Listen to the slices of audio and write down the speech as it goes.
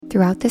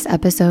Throughout this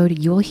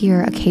episode, you'll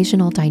hear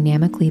occasional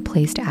dynamically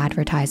placed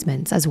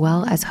advertisements as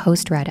well as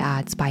host-read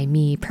ads by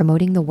me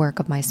promoting the work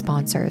of my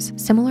sponsors,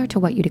 similar to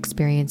what you'd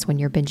experience when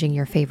you're binging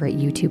your favorite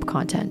YouTube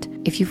content.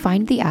 If you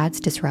find the ads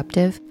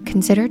disruptive,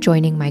 consider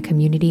joining my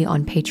community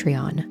on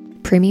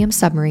Patreon. Premium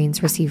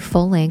Submarines receive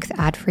full-length,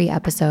 ad-free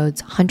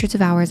episodes, hundreds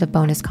of hours of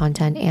bonus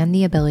content, and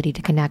the ability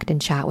to connect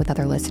and chat with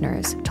other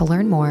listeners. To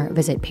learn more,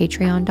 visit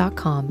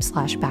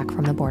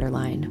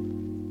patreon.com/backfromtheborderline.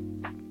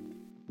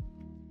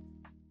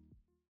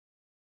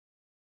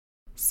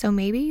 So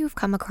maybe you've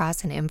come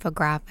across an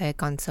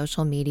infographic on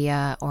social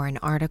media or an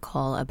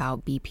article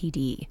about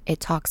BPD. It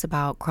talks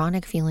about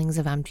chronic feelings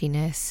of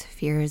emptiness,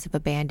 fears of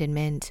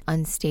abandonment,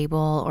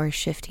 unstable or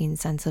shifting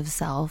sense of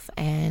self,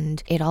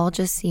 and it all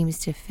just seems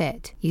to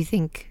fit. You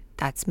think,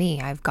 that's me,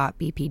 I've got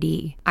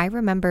BPD. I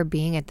remember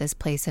being at this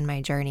place in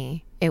my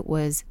journey. It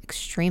was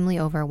extremely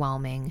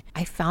overwhelming.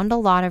 I found a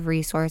lot of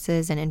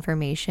resources and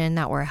information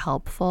that were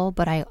helpful,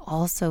 but I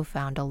also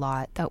found a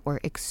lot that were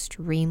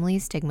extremely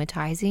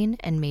stigmatizing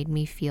and made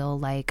me feel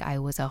like I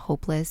was a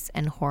hopeless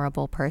and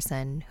horrible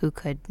person who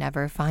could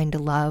never find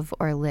love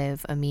or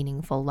live a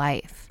meaningful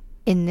life.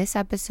 In this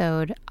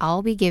episode,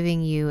 I'll be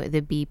giving you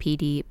the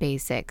BPD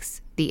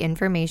basics, the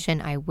information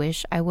I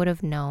wish I would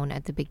have known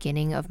at the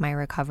beginning of my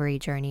recovery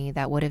journey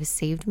that would have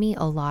saved me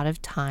a lot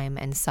of time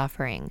and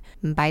suffering.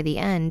 By the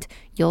end,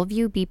 you'll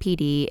view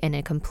BPD in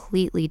a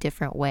completely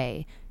different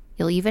way.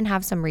 You'll even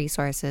have some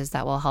resources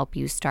that will help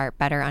you start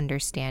better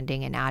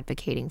understanding and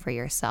advocating for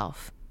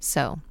yourself.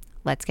 So,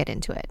 let's get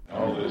into it.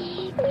 All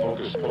this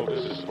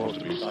focus is supposed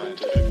to be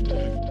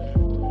scientific.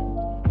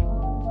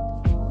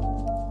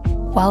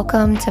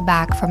 Welcome to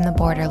Back from the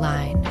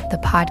Borderline,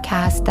 the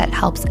podcast that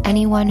helps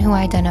anyone who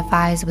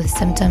identifies with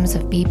symptoms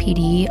of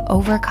BPD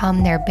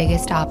overcome their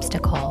biggest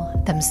obstacle,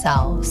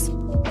 themselves.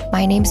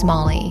 My name's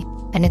Molly,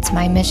 and it's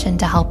my mission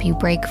to help you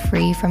break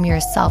free from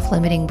your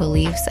self-limiting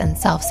beliefs and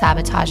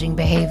self-sabotaging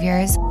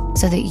behaviors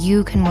so that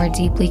you can more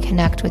deeply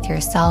connect with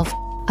yourself,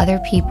 other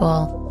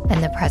people,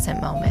 and the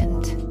present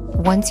moment.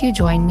 Once you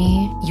join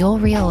me, you'll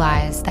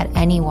realize that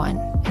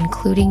anyone,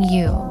 including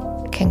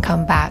you, can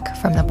come back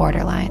from the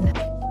borderline.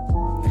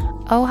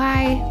 Oh,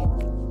 hi.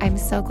 I'm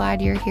so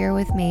glad you're here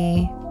with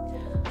me.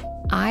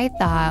 I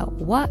thought,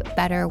 what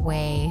better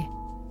way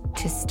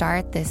to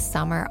start this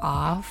summer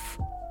off?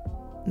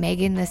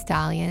 Megan Thee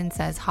Stallion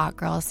says hot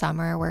girl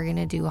summer. We're going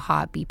to do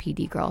hot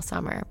BPD girl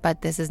summer.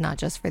 But this is not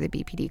just for the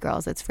BPD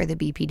girls. It's for the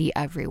BPD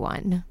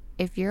everyone.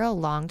 If you're a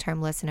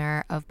long-term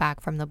listener of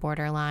Back from the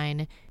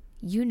Borderline,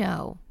 you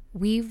know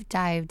we've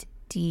dived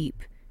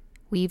deep.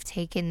 We've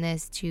taken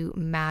this to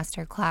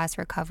masterclass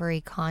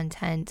recovery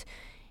content,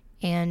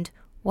 and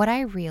what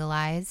I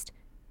realized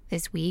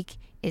this week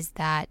is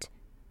that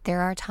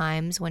there are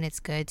times when it's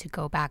good to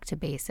go back to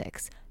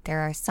basics. There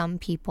are some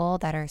people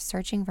that are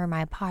searching for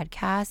my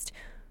podcast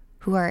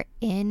who are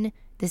in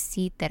the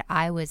seat that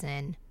I was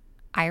in.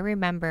 I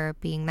remember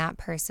being that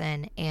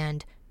person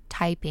and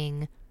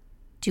typing,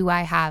 "Do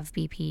I have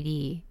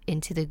BPD?"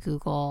 into the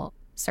Google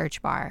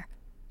search bar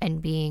and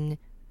being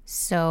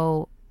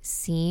so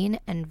seen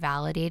and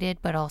validated,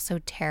 but also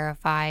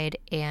terrified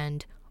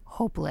and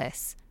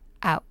hopeless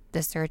at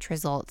the search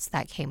results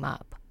that came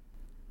up.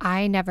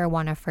 I never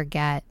want to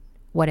forget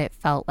what it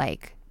felt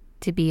like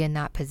to be in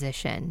that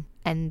position.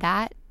 And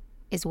that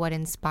is what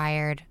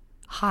inspired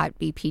Hot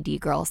BPD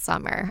Girl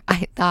Summer.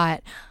 I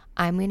thought,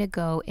 I'm going to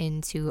go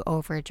into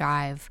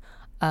overdrive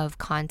of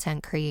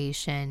content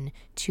creation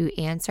to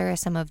answer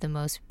some of the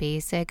most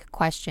basic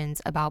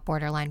questions about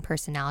borderline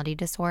personality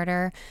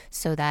disorder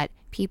so that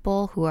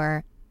people who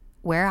are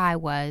where I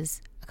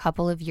was a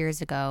couple of years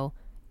ago,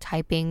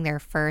 typing their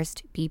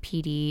first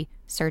BPD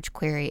search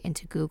query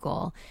into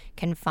Google,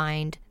 can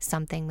find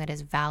something that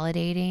is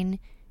validating,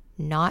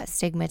 not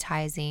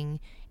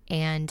stigmatizing,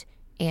 and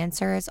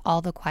answers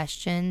all the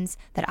questions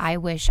that I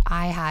wish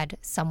I had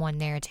someone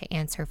there to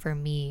answer for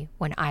me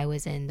when I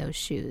was in those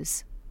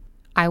shoes.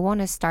 I want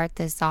to start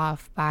this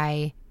off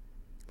by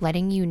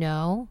letting you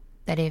know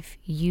that if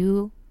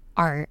you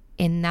are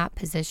in that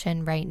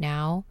position right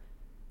now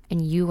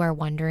and you are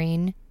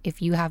wondering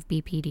if you have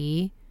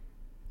BPD,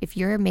 if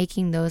you're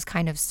making those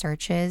kind of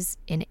searches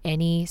in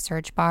any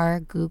search bar,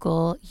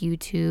 Google,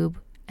 YouTube,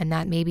 and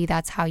that maybe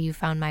that's how you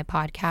found my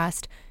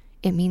podcast,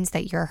 it means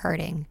that you're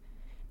hurting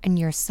and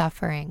you're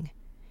suffering.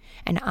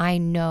 And I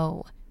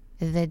know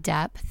the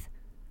depth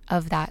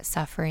of that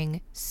suffering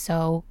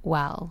so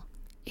well.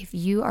 If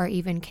you are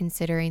even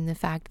considering the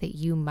fact that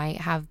you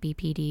might have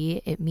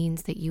BPD, it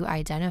means that you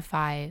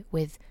identify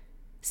with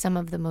some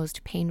of the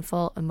most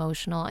painful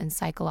emotional and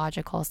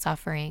psychological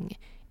suffering.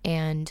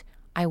 And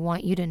I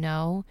want you to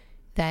know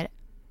that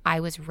I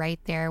was right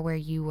there where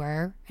you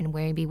were and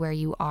maybe where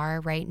you are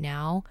right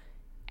now,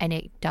 and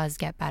it does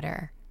get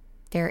better.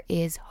 There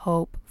is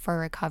hope for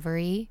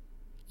recovery.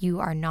 You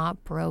are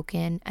not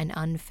broken and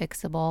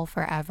unfixable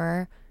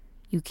forever.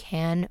 You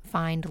can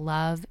find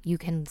love. You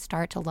can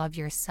start to love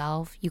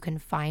yourself. You can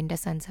find a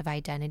sense of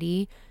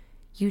identity.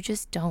 You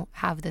just don't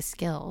have the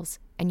skills.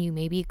 And you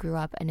maybe grew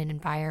up in an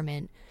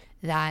environment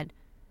that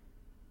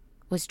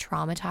was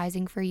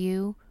traumatizing for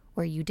you,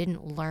 where you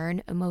didn't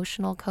learn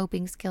emotional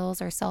coping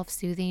skills or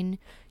self-soothing,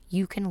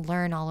 you can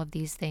learn all of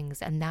these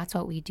things. And that's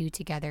what we do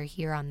together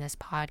here on this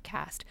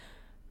podcast.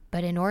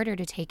 But in order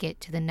to take it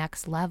to the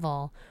next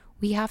level,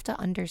 we have to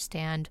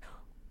understand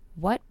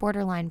what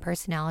borderline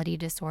personality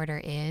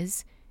disorder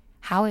is,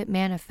 how it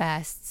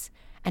manifests,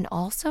 and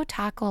also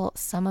tackle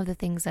some of the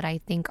things that I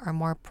think are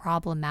more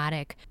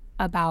problematic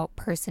about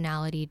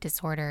personality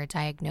disorder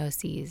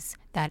diagnoses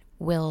that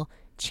will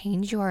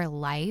change your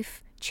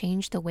life,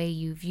 change the way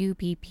you view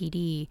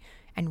BPD,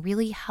 and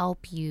really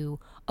help you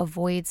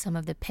avoid some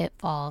of the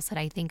pitfalls that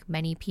I think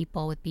many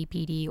people with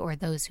BPD or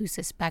those who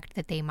suspect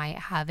that they might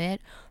have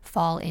it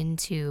fall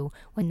into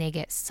when they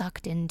get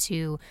sucked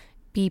into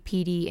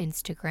BPD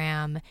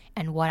Instagram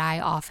and what I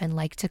often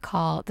like to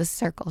call the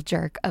circle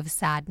jerk of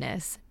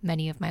sadness.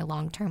 Many of my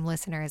long-term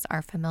listeners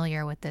are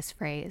familiar with this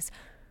phrase.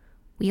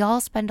 We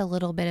all spend a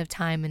little bit of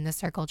time in the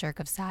circle jerk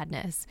of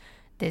sadness.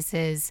 This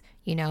is,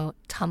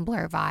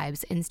 Tumblr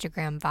vibes,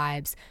 Instagram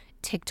vibes,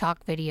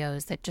 TikTok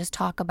videos that just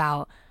talk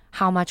about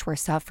how much we're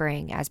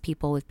suffering as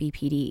people with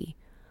BPD.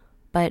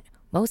 But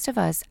most of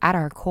us at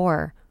our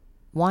core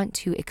want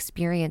to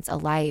experience a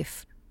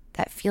life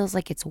that feels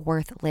like it's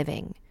worth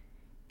living.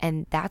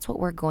 And that's what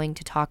we're going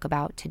to talk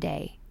about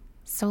today.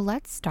 So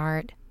let's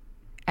start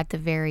at the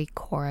very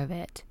core of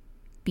it.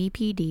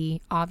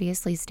 BPD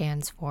obviously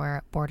stands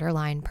for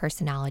borderline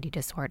personality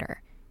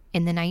disorder.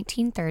 In the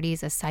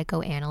 1930s, a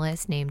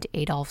psychoanalyst named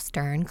Adolf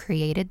Stern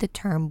created the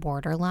term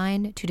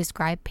borderline to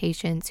describe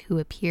patients who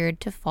appeared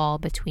to fall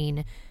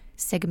between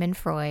Sigmund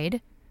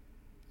Freud.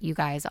 You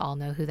guys all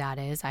know who that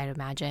is, I'd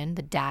imagine,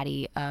 the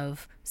daddy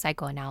of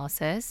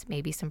psychoanalysis,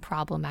 maybe some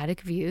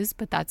problematic views,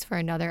 but that's for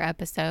another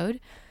episode.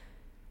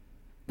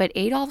 But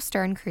Adolf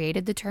Stern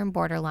created the term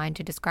borderline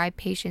to describe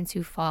patients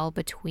who fall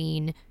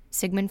between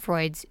Sigmund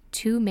Freud's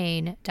two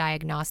main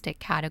diagnostic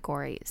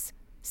categories,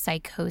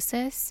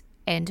 psychosis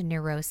and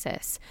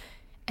neurosis.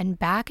 And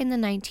back in the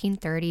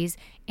 1930s,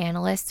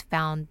 analysts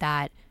found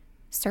that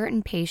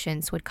certain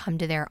patients would come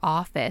to their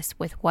office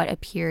with what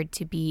appeared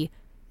to be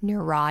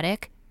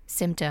neurotic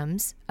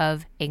symptoms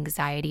of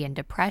anxiety and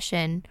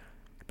depression.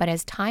 But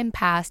as time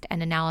passed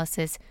and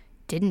analysis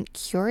didn't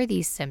cure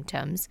these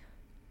symptoms,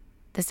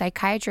 the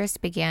psychiatrists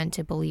began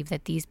to believe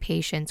that these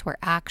patients were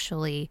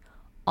actually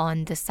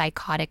on the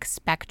psychotic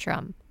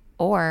spectrum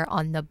or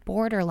on the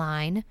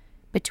borderline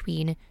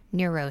between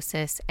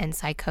neurosis and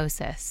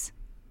psychosis.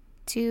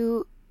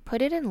 To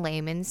put it in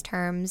layman's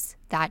terms,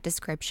 that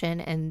description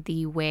and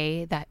the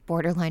way that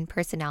borderline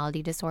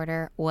personality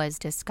disorder was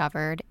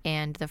discovered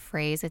and the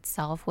phrase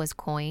itself was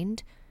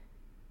coined,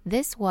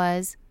 this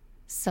was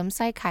some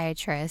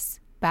psychiatrists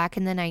back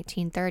in the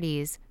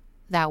 1930s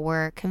that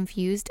were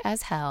confused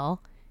as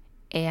hell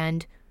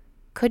and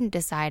couldn't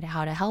decide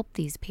how to help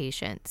these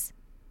patients.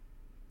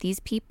 These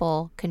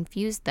people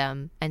confused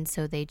them, and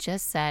so they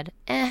just said,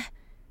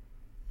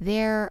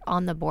 they're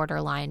on the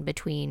borderline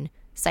between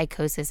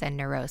psychosis and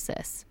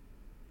neurosis.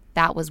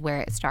 That was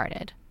where it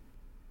started.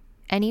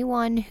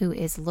 Anyone who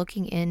is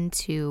looking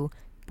into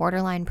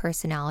borderline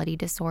personality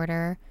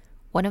disorder,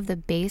 one of the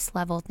base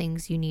level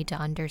things you need to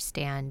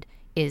understand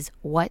is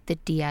what the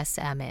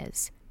DSM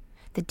is.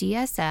 The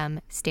DSM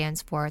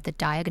stands for the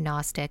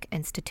Diagnostic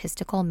and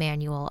Statistical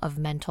Manual of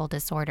Mental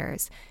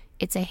Disorders.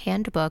 It's a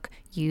handbook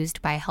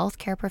used by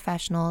healthcare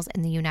professionals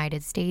in the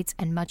United States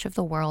and much of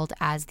the world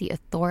as the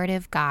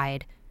authoritative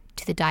guide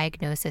to the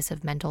diagnosis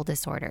of mental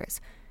disorders.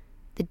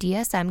 The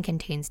DSM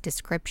contains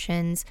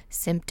descriptions,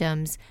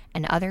 symptoms,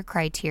 and other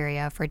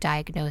criteria for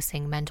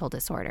diagnosing mental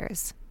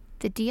disorders.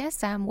 The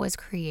DSM was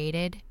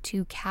created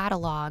to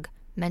catalog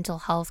mental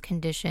health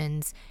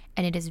conditions,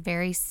 and it is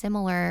very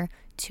similar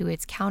to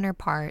its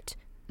counterpart,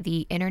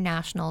 the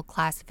International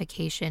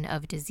Classification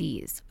of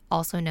Disease,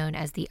 also known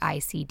as the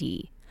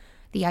ICD.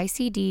 The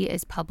ICD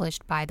is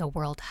published by the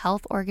World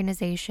Health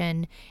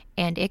Organization,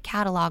 and it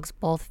catalogs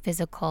both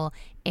physical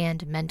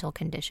and mental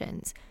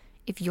conditions.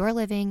 If you're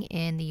living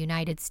in the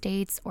United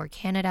States or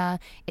Canada,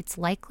 it's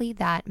likely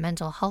that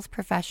mental health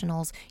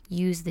professionals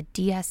use the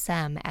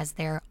DSM as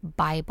their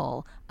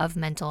Bible of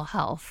mental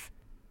health.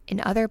 In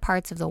other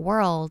parts of the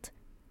world,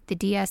 the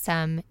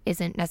DSM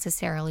isn't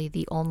necessarily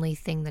the only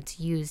thing that's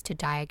used to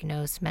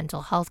diagnose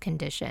mental health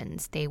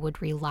conditions. They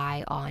would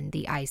rely on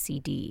the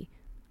ICD.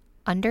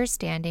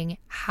 Understanding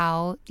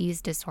how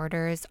these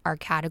disorders are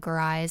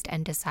categorized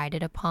and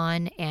decided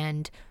upon,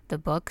 and the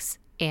books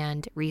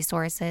and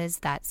resources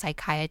that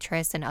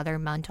psychiatrists and other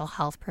mental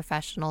health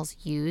professionals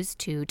use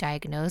to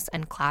diagnose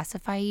and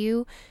classify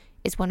you,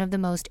 is one of the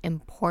most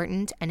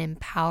important and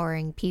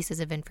empowering pieces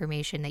of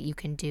information that you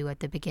can do at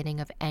the beginning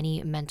of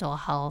any mental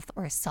health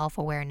or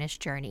self-awareness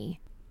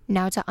journey.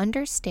 Now, to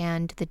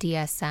understand the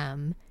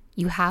DSM,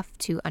 you have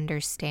to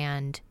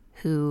understand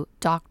who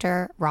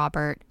Dr.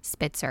 Robert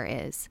Spitzer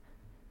is.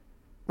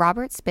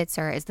 Robert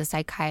Spitzer is the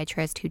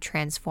psychiatrist who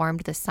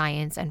transformed the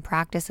science and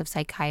practice of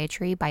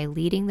psychiatry by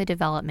leading the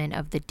development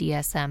of the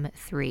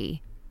DSM-3.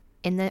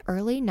 In the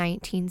early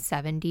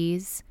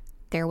 1970s,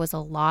 there was a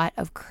lot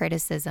of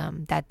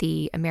criticism that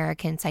the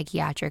American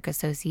Psychiatric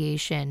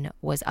Association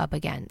was up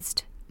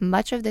against.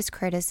 Much of this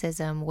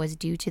criticism was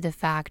due to the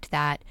fact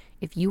that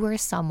if you were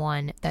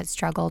someone that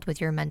struggled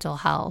with your mental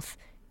health,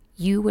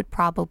 you would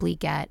probably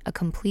get a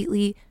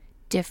completely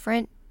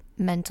different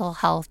mental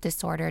health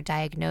disorder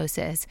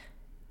diagnosis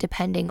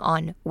depending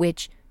on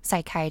which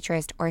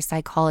psychiatrist or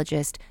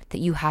psychologist that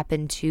you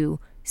happen to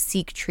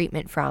seek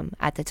treatment from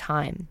at the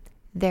time.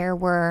 There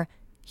were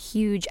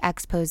huge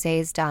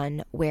exposés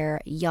done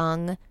where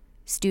young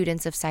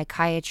students of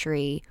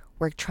psychiatry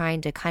were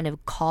trying to kind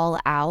of call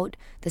out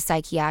the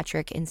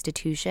psychiatric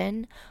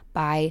institution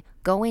by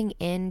going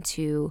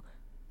into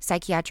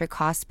psychiatric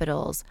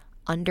hospitals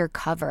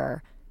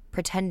undercover,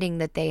 pretending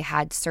that they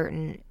had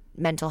certain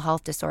mental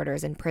health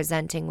disorders and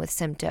presenting with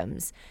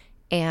symptoms.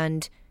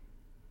 And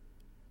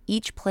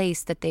each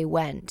place that they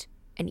went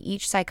and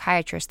each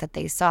psychiatrist that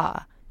they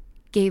saw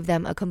gave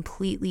them a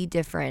completely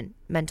different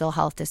mental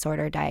health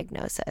disorder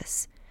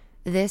diagnosis.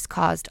 This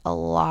caused a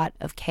lot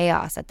of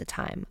chaos at the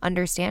time,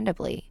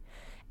 understandably.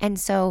 And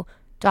so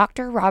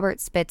Dr. Robert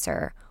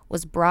Spitzer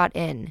was brought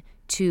in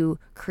to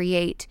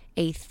create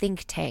a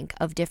think tank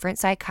of different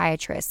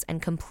psychiatrists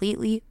and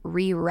completely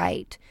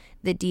rewrite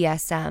the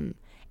DSM.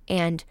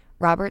 And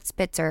Robert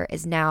Spitzer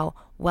is now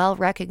well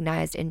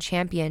recognized and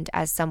championed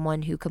as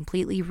someone who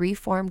completely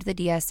reformed the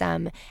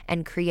DSM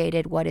and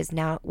created what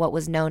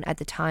was known at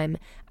the time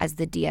as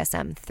the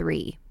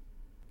DSM-3.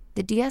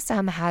 The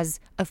DSM has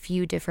a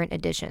few different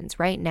editions.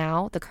 Right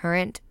now, the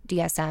current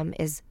DSM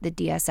is the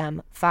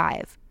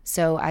DSM-5.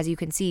 So as you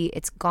can see,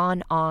 it's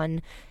gone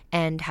on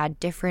and had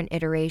different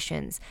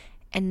iterations.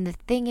 And the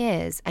thing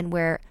is, and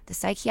where the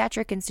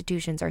psychiatric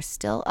institutions are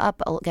still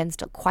up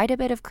against quite a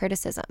bit of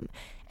criticism,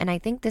 and I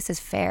think this is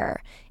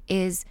fair,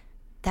 is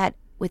that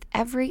with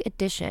every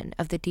edition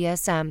of the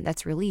DSM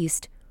that's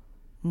released,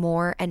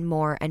 more and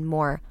more and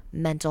more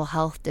mental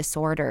health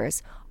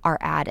disorders are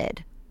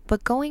added.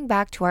 But going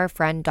back to our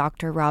friend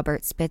Dr.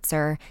 Robert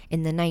Spitzer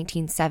in the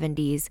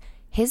 1970s,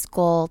 his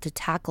goal to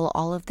tackle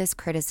all of this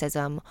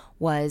criticism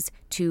was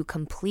to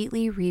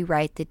completely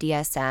rewrite the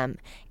DSM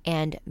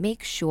and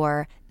make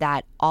sure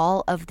that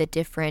all of the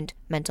different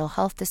mental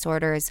health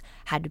disorders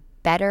had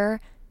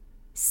better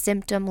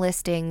symptom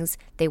listings.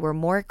 They were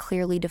more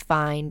clearly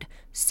defined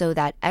so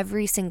that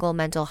every single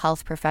mental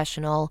health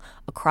professional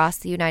across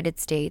the United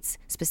States,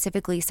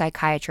 specifically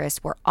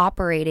psychiatrists, were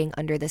operating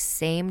under the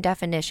same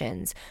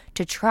definitions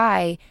to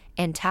try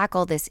and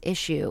tackle this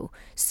issue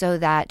so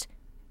that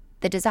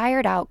the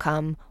desired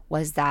outcome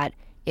was that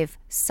if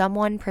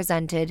someone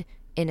presented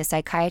in a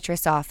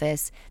psychiatrist's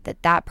office,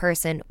 that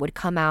person would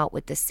come out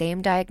with the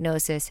same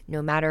diagnosis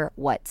no matter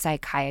what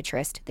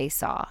psychiatrist they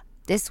saw.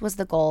 This was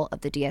the goal of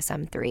the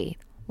DSM-3.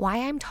 Why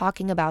I'm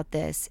talking about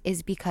this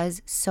is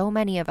because so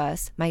many of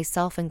us,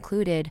 myself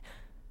included,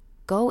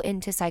 go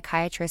into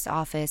psychiatrist's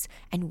office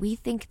and we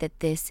think that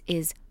this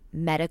is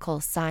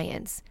medical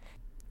science,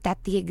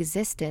 that the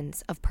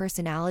existence of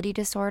personality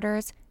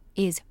disorders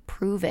is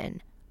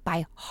proven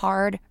by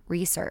hard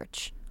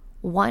research.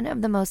 One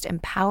of the most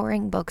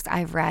empowering books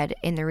I've read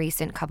in the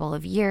recent couple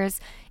of years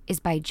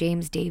is by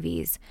James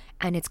Davies,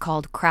 and it's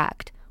called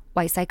Cracked: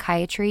 Why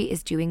Psychiatry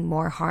is Doing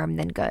More Harm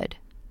Than Good.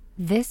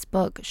 This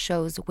book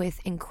shows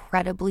with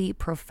incredibly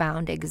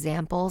profound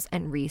examples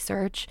and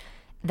research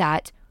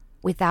that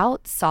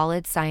without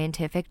solid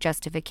scientific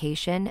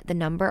justification, the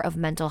number of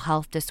mental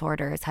health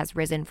disorders has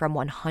risen from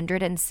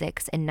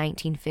 106 in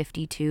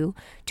 1952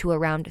 to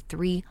around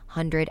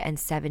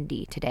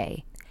 370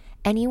 today.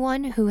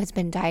 Anyone who has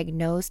been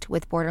diagnosed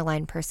with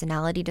borderline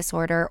personality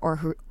disorder or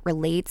who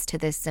relates to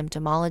this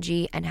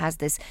symptomology and has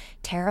this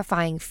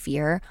terrifying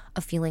fear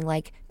of feeling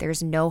like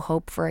there's no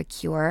hope for a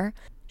cure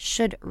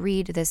should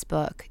read this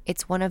book.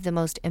 It's one of the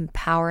most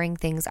empowering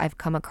things I've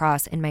come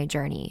across in my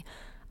journey.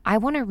 I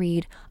want to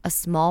read a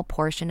small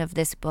portion of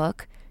this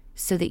book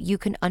so that you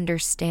can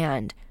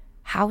understand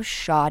how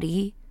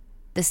shoddy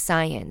the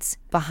science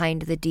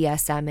behind the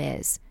DSM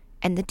is.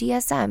 And the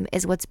DSM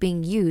is what's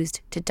being used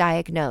to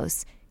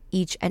diagnose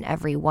each and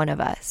every one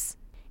of us.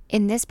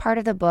 In this part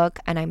of the book,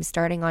 and I'm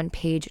starting on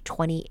page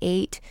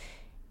 28,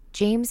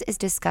 James is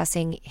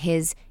discussing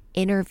his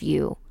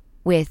interview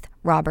with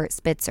Robert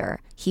Spitzer.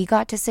 He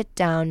got to sit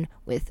down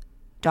with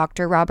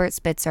Dr. Robert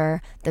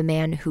Spitzer, the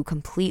man who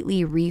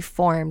completely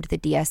reformed the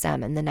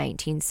DSM in the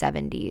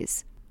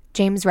 1970s.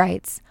 James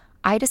writes,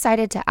 I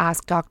decided to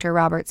ask Dr.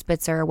 Robert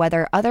Spitzer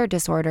whether other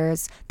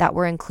disorders that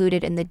were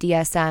included in the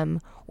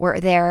DSM were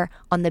there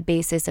on the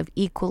basis of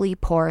equally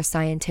poor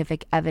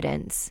scientific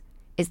evidence.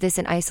 Is this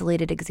an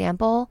isolated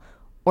example,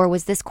 or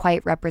was this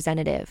quite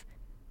representative?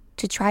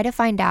 To try to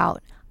find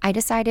out, I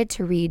decided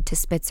to read to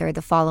Spitzer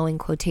the following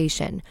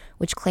quotation,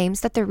 which claims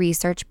that the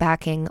research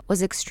backing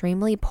was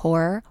extremely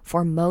poor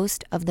for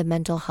most of the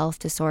mental health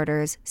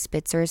disorders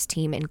Spitzer's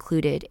team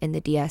included in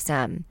the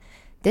DSM.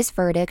 This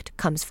verdict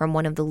comes from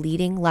one of the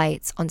leading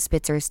lights on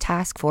Spitzer's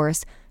task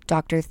force,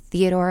 Dr.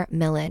 Theodore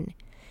Millon.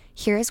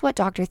 Here's what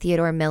Dr.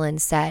 Theodore Millon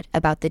said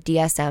about the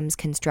DSM's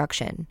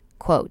construction.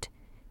 Quote,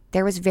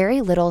 there was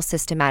very little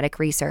systematic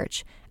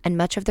research. and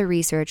much of the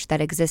research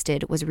that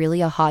existed was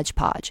really a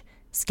hodgepodge,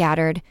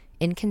 scattered,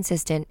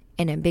 inconsistent,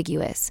 and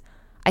ambiguous.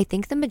 I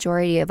think the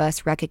majority of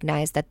us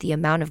recognized that the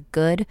amount of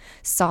good,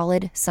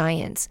 solid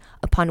science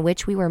upon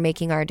which we were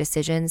making our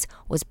decisions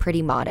was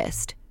pretty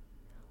modest.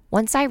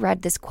 Once I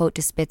read this quote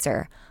to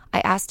Spitzer, I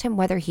asked him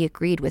whether he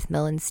agreed with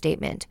Millen's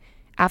statement.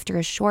 After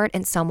a short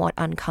and somewhat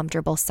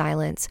uncomfortable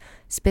silence,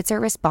 Spitzer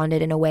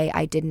responded in a way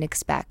I didn't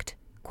expect.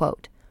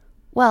 Quote,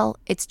 "Well,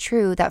 it's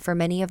true that for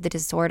many of the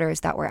disorders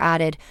that were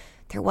added,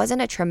 there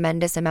wasn't a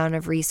tremendous amount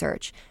of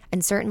research,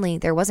 and certainly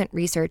there wasn't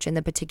research in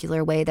the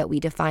particular way that we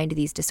defined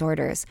these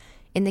disorders.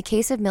 In the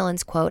case of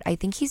Millen's quote, I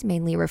think he's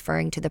mainly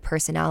referring to the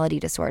personality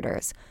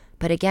disorders.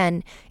 But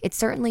again, it's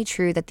certainly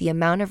true that the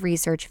amount of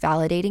research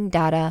validating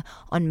data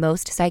on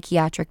most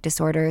psychiatric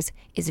disorders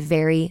is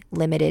very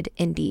limited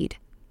indeed."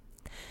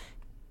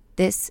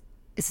 This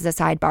is a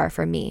sidebar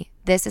for me.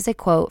 This is a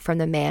quote from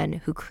the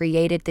man who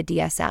created the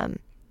DSM,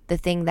 the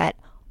thing that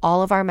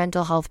all of our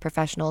mental health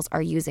professionals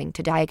are using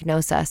to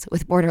diagnose us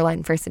with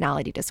borderline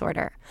personality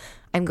disorder.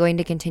 I'm going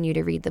to continue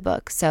to read the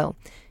book. So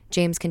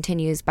James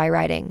continues by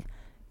writing,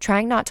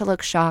 "Trying not to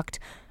look shocked,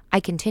 I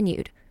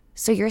continued.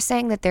 So you're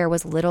saying that there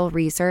was little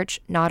research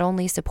not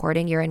only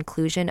supporting your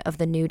inclusion of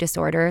the new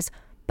disorders,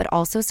 but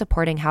also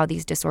supporting how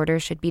these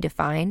disorders should be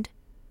defined?"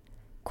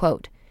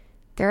 Quote,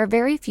 "There are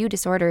very few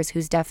disorders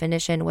whose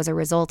definition was a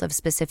result of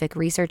specific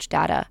research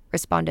data,"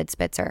 responded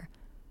Spitzer.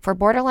 "For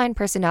borderline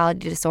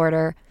personality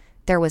disorder,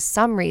 there was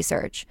some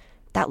research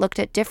that looked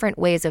at different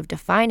ways of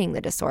defining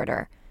the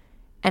disorder.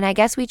 And I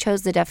guess we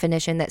chose the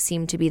definition that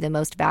seemed to be the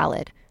most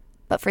valid.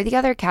 But for the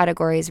other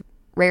categories,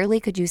 rarely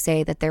could you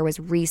say that there was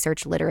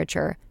research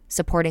literature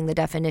supporting the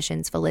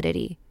definition's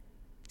validity."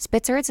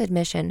 Spitzer's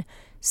admission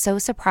so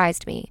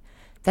surprised me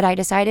that I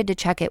decided to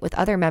check it with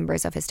other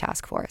members of his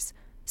task force.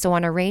 So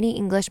on a rainy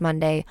English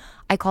Monday,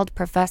 I called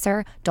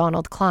Professor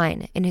Donald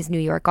Klein in his New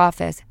York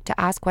office to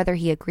ask whether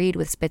he agreed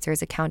with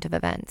Spitzer's account of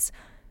events.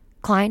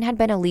 Klein had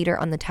been a leader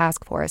on the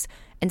task force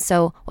and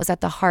so was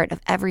at the heart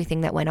of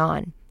everything that went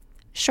on.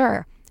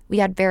 "Sure, we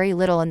had very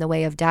little in the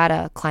way of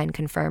data," Klein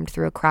confirmed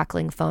through a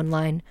crackling phone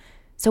line.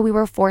 "So we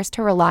were forced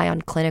to rely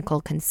on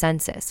clinical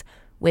consensus,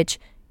 which,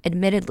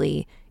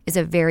 admittedly, is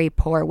a very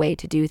poor way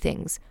to do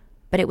things,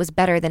 but it was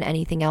better than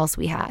anything else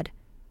we had."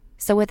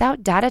 "So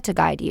without data to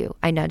guide you,"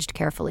 I nudged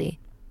carefully,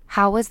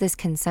 "how was this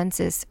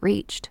consensus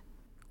reached?"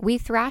 "We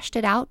thrashed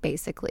it out,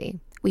 basically.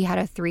 We had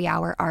a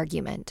 3-hour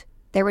argument.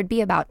 There would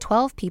be about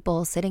 12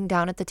 people sitting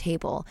down at the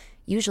table.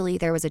 Usually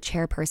there was a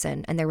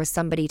chairperson and there was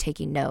somebody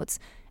taking notes.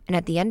 And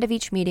at the end of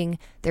each meeting,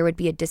 there would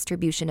be a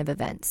distribution of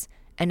events.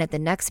 And at the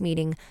next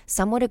meeting,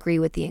 some would agree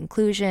with the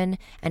inclusion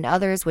and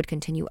others would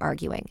continue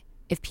arguing.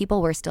 If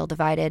people were still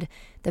divided,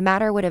 the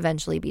matter would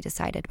eventually be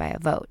decided by a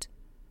vote."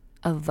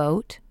 "A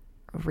vote?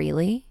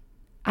 Really?"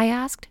 I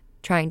asked,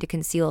 trying to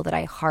conceal that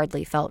I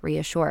hardly felt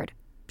reassured.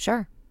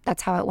 "Sure,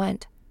 that's how it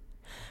went."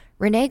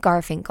 Renee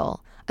Garfinkel,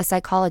 a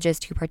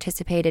psychologist who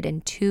participated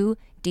in 2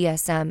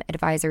 DSM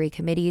advisory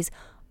committees,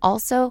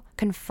 also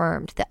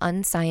confirmed the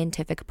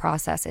unscientific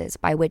processes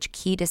by which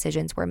key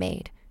decisions were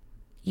made.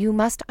 "You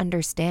must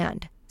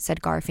understand,"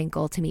 said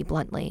Garfinkel to me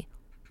bluntly,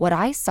 "what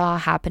I saw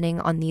happening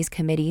on these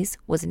committees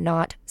was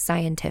not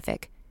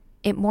scientific.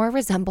 It more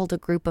resembled a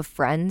group of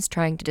friends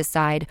trying to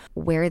decide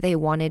where they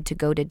wanted to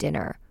go to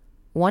dinner.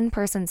 One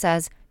person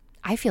says,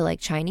 'I feel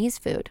like Chinese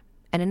food.'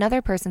 And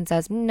another person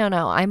says, 'No,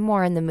 I'm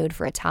more in the mood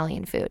for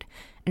Italian food.'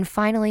 And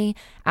finally,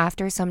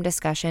 after some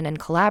discussion and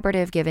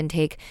collaborative give and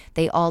take,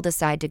 they all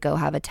decide to go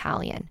have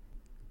Italian."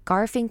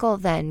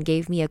 Garfinkel then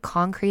gave me a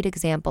concrete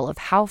example of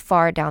how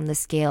far down the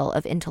scale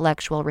of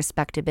intellectual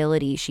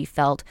respectability she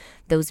felt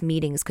those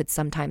meetings could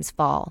sometimes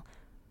fall.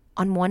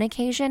 On one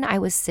occasion, I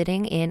was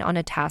sitting in on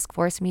a task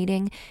force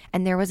meeting,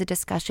 and there was a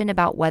discussion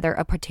about whether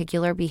a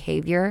particular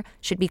behavior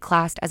should be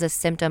classed as a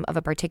symptom of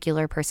a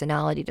particular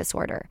personality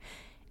disorder.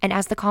 And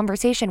as the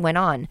conversation went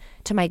on,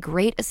 to my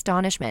great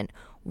astonishment,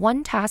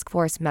 one task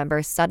force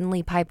member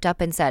suddenly piped up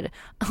and said,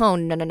 "Oh,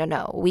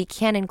 no, we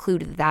can't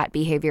include that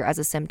behavior as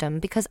a symptom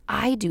because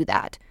I do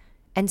that."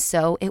 And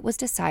so it was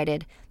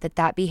decided that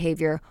that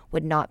behavior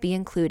would not be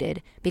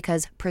included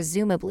because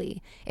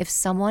presumably, if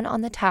someone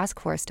on the task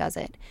force does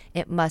it,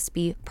 it must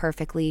be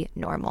perfectly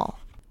normal.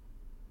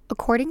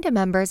 According to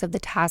members of the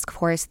task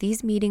force,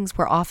 these meetings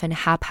were often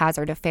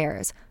haphazard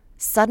affairs.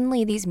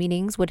 Suddenly, these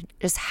meetings would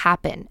just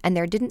happen, and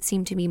there didn't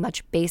seem to be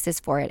much basis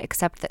for it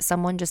except that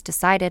someone just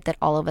decided that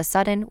all of a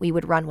sudden we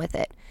would run with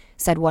it,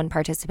 said one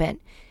participant.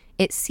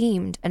 It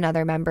seemed,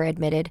 another member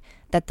admitted,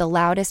 that the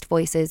loudest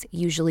voices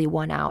usually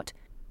won out.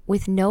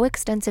 With no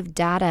extensive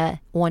data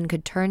one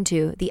could turn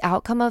to, the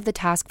outcome of the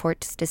task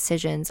force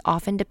decisions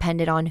often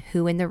depended on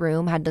who in the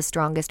room had the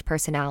strongest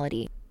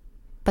personality.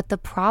 But the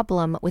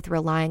problem with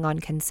relying on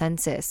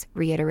consensus,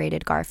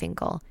 reiterated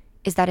Garfinkel,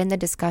 is that in the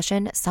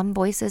discussion, some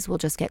voices will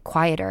just get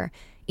quieter,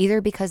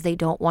 either because they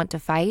don't want to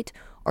fight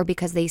or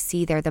because they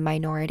see they're the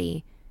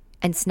minority.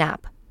 And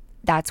snap,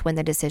 that's when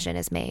the decision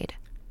is made.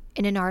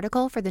 In an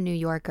article for The New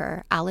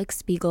Yorker, Alex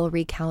Spiegel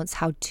recounts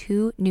how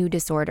 2 new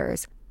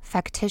disorders,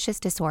 factitious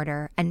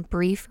disorder, and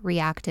brief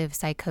reactive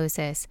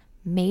psychosis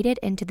made it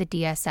into the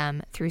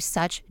DSM through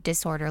such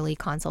disorderly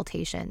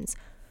consultations.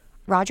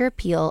 Roger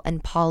Peel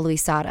and Paul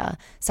Luisada,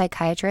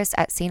 psychiatrists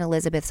at St.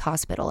 Elizabeth's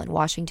Hospital in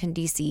Washington,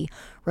 D.C.,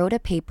 wrote a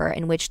paper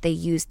in which they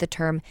used the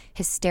term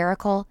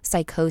hysterical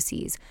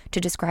psychoses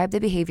to describe the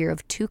behavior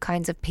of two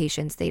kinds of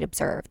patients they'd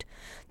observed: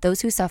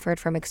 those who suffered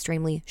from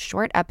extremely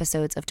short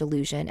episodes of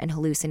delusion and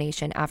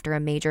hallucination after a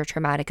major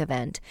traumatic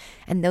event,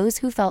 and those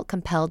who felt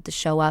compelled to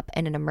show up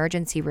in an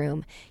emergency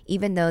room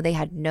even though they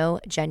had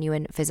no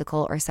genuine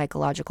physical or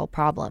psychological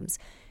problems.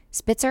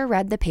 Spitzer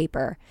read the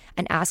paper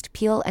and asked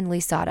Peel and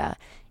Luisada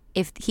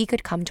if he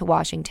could come to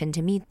Washington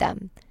to meet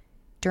them.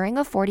 During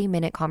a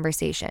 40-minute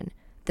conversation,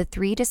 the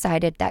three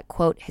decided that,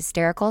 quote,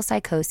 hysterical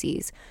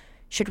psychoses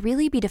should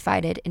really be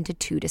divided into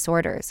two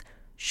disorders.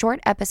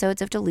 Short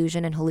episodes of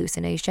delusion and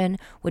hallucination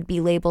would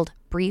be labeled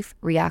brief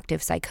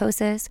reactive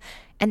psychosis,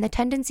 and the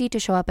tendency to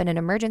show up in an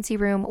emergency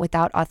room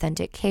without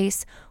authentic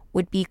case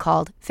would be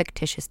called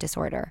fictitious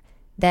disorder.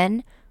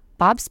 Then,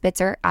 Bob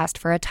Spitzer asked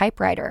for a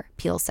typewriter,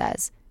 Peel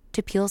says.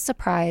 To Peel's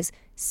surprise,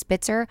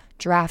 Spitzer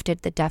drafted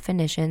the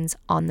definitions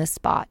on the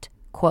spot.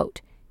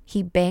 Quote,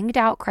 he banged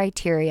out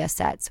criteria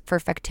sets for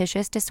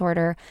factitious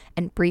disorder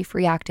and brief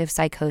reactive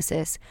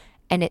psychosis,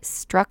 and it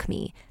struck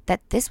me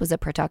that this was a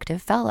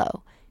productive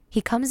fellow. He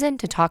comes in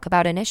to talk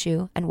about an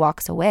issue and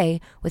walks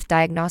away with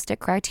diagnostic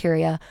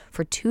criteria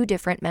for two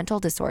different mental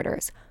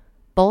disorders.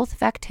 Both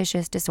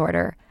factitious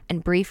disorder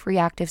and brief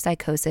reactive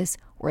psychosis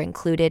were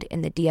included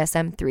in the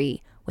DSM-3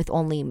 with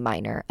only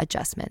minor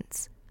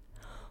adjustments.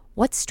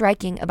 What's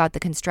striking about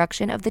the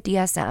construction of the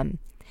DSM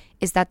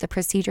is that the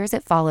procedures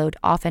it followed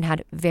often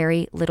had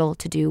very little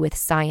to do with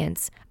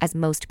science, as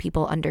most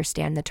people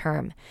understand the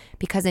term,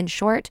 because in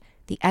short,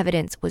 the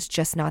evidence was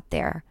just not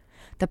there.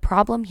 The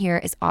problem here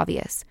is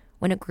obvious.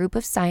 When a group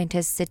of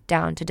scientists sit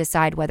down to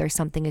decide whether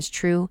something is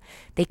true,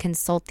 they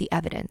consult the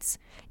evidence.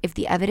 If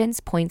the evidence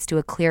points to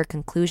a clear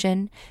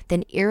conclusion,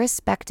 then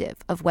irrespective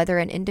of whether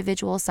an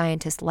individual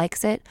scientist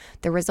likes it,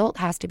 the result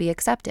has to be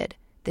accepted.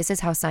 This is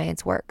how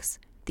science works.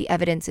 The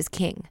evidence is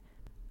king.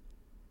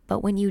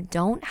 But when you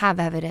don't have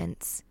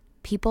evidence,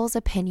 people's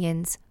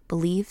opinions,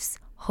 beliefs,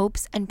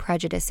 hopes, and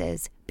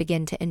prejudices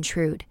begin to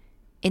intrude.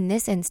 In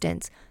this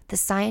instance, the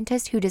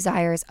scientist who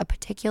desires a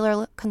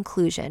particular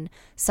conclusion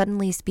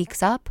suddenly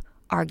speaks up,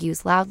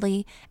 argues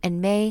loudly,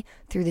 and may,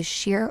 through the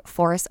sheer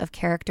force of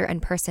character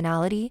and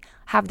personality,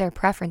 have their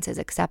preferences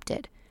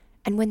accepted.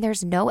 And when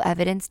there's no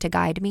evidence to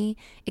guide me,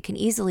 it can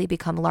easily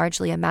become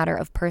largely a matter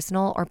of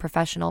personal or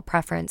professional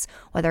preference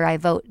whether I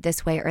vote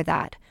this way or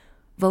that.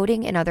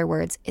 Voting, in other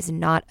words, is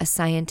not a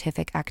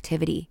scientific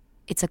activity.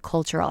 It's a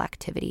cultural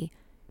activity.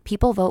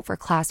 People vote for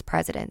class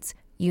presidents,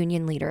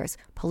 union leaders,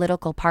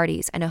 political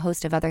parties, and a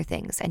host of other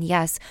things. And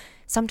yes,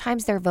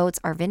 sometimes their votes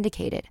are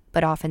vindicated,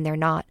 but often they're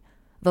not.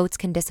 Votes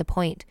can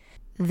disappoint.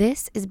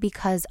 This is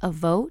because a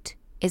vote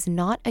is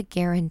not a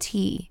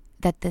guarantee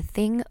that the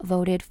thing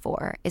voted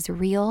for is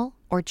real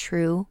or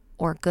true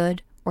or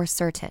good or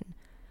certain.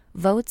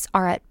 Votes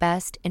are at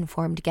best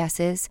informed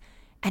guesses,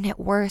 and at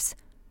worst,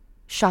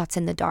 shots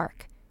in the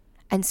dark.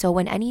 And so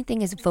when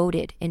anything is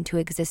voted into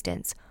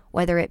existence,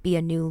 whether it be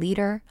a new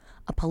leader,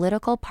 a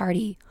political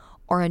party,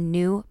 or a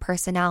new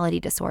personality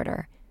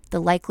disorder,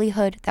 the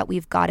likelihood that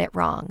we've got it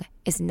wrong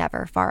is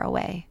never far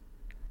away.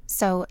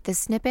 So the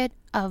snippet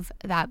of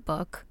that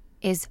book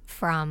is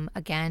from,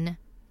 again,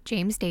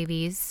 James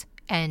Davies,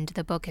 and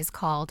the book is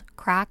called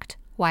Cracked: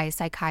 Why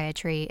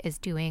Psychiatry is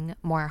Doing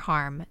More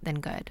Harm Than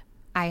Good.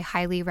 I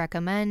highly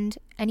recommend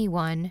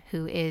anyone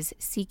who is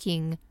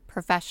seeking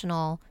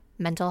professional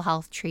mental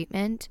health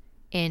treatment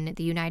in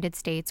the United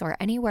States or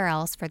anywhere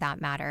else for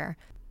that matter,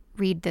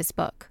 read this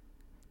book.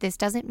 This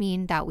doesn't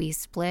mean that we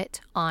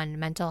split on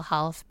mental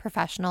health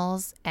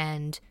professionals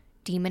and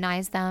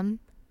demonize them.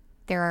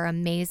 There are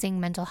amazing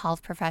mental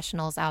health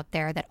professionals out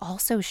there that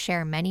also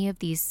share many of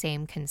these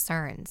same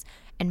concerns,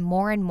 and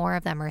more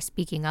of them are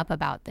speaking up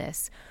about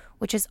this,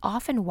 which is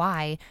often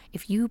why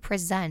if you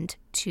present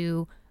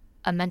to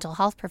a mental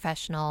health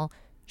professional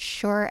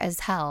sure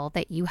as hell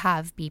that you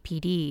have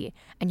BPD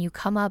and you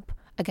come up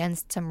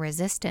against some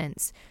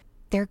resistance,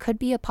 there could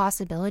be a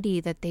possibility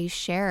that they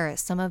share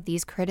some of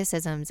these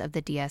criticisms of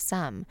the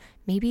DSM.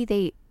 Maybe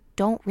they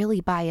don't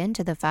really buy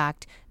into the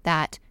fact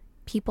that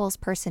people's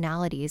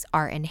personalities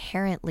are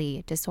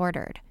inherently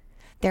disordered.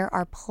 There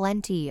are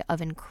plenty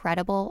of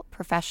incredible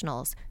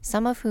professionals,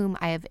 some of whom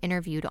I have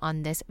interviewed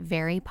on this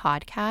very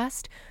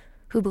podcast,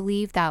 who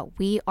believe that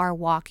we are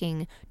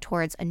walking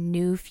towards a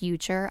new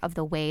future of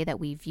the way that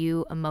we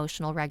view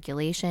emotional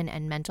regulation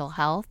and mental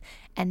health,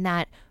 and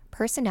that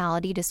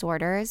personality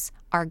disorders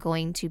are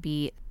going to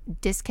be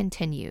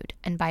discontinued.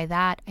 And by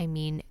that, I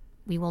mean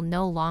we will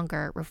no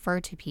longer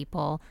refer to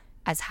people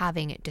as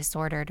having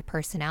disordered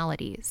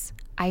personalities.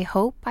 I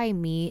hope by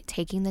me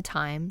taking the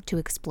time to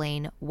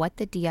explain what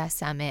the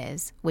DSM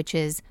is, which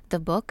is the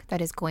book that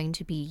is going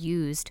to be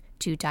used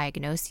to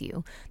diagnose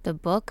you, the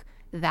book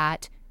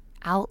that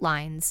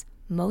outlines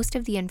most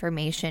of the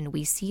information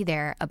we see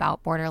there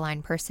about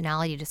borderline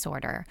personality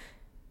disorder,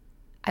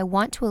 I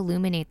want to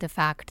illuminate the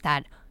fact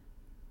that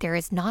there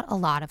is not a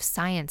lot of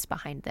science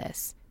behind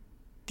this.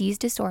 These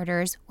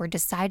disorders were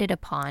decided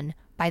upon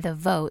by the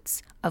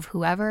votes of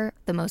whoever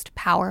the most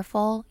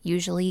powerful,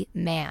 usually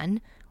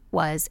man,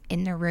 was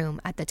in the room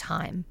at the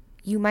time.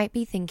 You might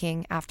be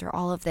thinking after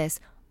all of this,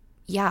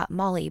 yeah,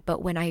 Molly,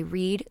 but when I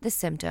read the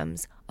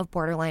symptoms of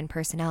borderline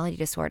personality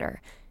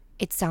disorder,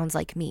 it sounds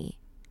like me.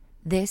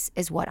 This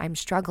is what I'm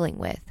struggling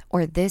with,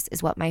 or this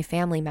is what my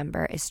family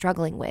member is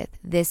struggling with.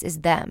 This is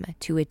them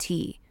to a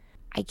T.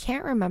 I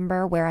can't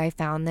remember where I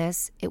found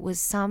this. It was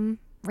some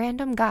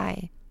random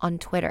guy on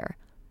Twitter,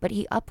 but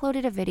he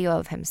uploaded a video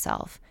of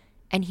himself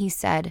and he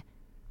said,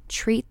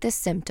 treat the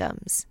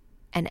symptoms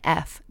and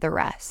F the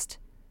rest.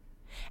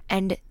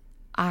 And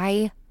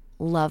I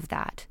love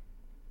that.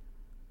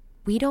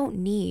 We don't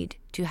need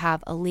to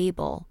have a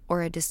label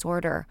or a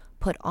disorder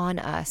put on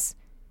us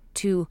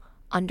to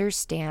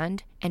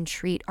understand and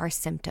treat our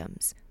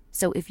symptoms.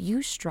 So if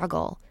you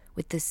struggle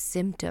with the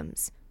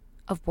symptoms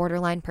of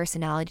borderline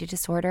personality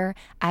disorder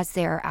as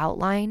they are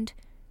outlined,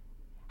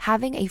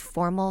 having a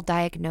formal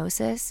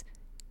diagnosis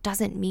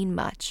doesn't mean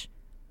much.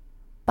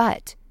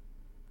 But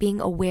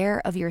being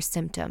aware of your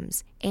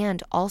symptoms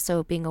and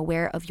also being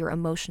aware of your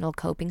emotional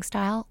coping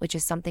style, which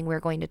is something we're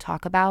going to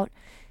talk about,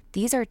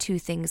 these are two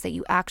things that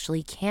you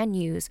actually can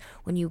use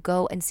when you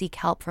go and seek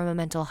help from a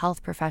mental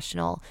health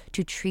professional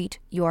to treat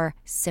your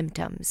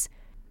symptoms.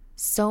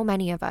 So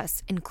many of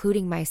us,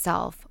 including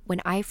myself, when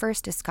I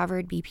first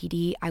discovered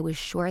BPD, I was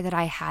sure that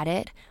I had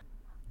it.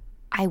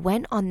 I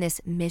went on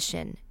this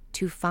mission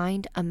to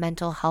find a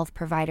mental health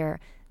provider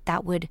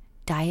that would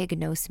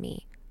diagnose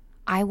me.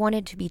 I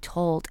wanted to be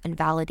told and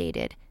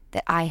validated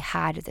that I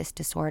had this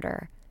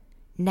disorder.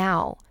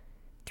 Now,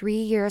 3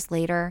 years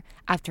later,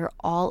 after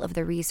all of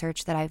the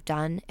research that I've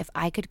done, if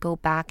I could go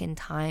back in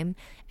time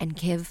and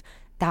give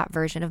that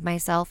version of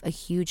myself a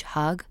huge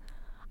hug,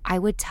 I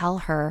would tell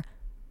her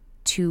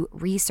to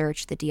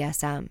research the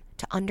DSM,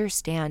 to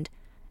understand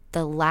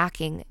the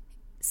lacking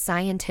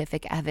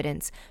scientific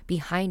evidence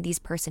behind these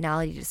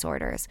personality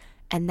disorders,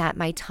 and that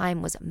my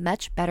time was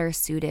much better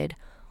suited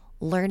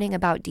learning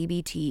about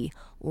DBT,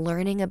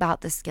 learning about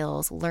the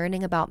skills,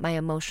 learning about my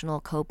emotional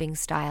coping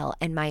style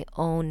and my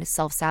own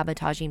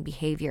self-sabotaging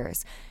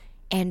behaviors,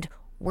 and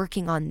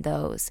working on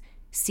those,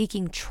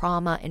 seeking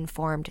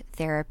trauma-informed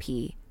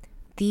therapy.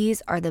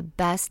 These are the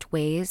best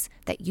ways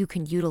that you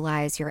can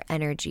utilize your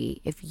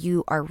energy if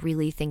you are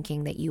really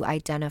thinking that you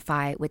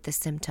identify with the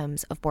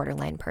symptoms of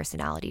borderline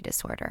personality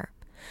disorder.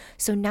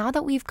 So now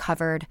that we've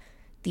covered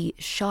the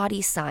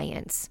shoddy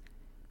science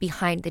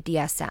behind the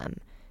DSM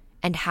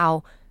and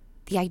how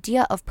the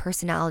idea of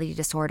personality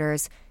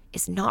disorders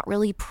is not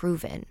really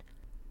proven,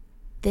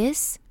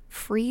 this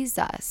frees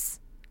us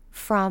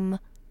from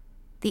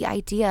the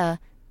idea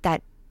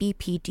that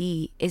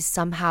BPD is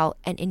somehow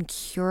an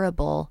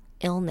incurable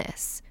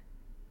illness.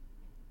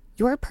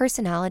 Your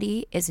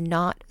personality is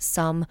not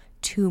some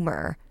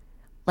tumor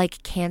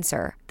like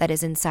cancer that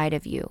is inside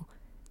of you.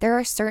 There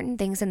are certain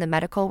things in the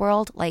medical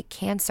world, like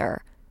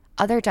cancer,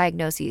 other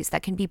diagnoses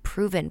that can be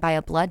proven by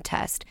a blood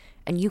test,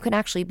 and you can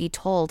actually be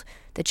told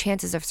the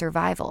chances of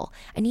survival.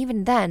 And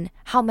even then,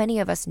 how many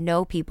of us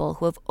know people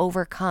who have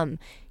overcome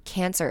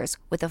cancers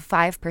with a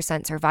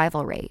 5%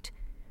 survival rate?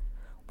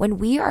 When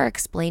we are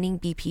explaining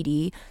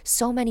BPD,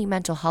 so many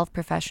mental health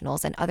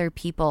professionals and other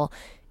people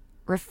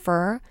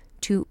refer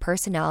to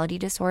personality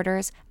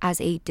disorders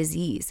as a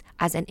disease,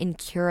 as an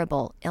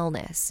incurable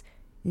illness.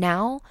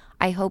 Now,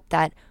 I hope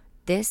that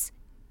this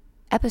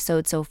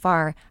episode so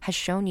far has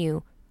shown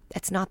you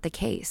that's not the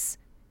case.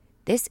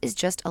 This is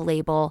just a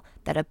label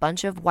that a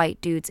bunch of white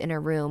dudes in a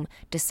room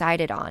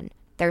decided on.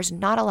 There's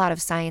not a lot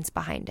of science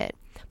behind it,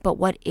 but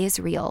what is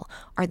real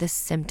are the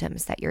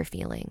symptoms that you're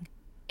feeling.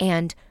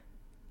 And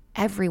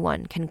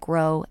everyone can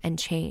grow and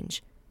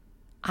change.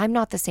 I'm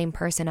not the same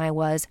person I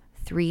was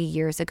 3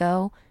 years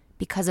ago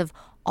because of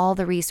all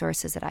the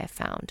resources that I've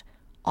found,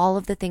 all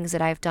of the things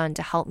that I've done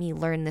to help me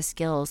learn the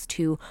skills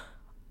to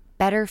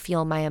better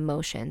feel my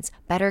emotions,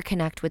 better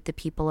connect with the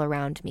people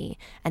around me.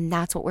 And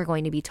that's what we're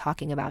going to be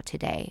talking about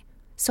today.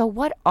 So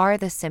what are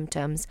the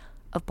symptoms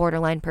of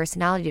borderline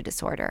personality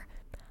disorder?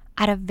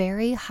 At a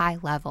very high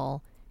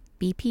level,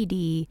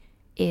 BPD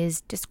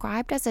is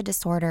described as a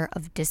disorder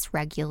of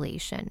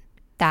dysregulation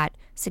that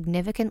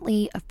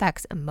significantly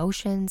affects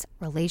emotions,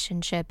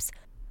 relationships,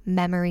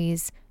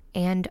 memories,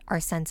 and our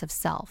sense of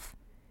self.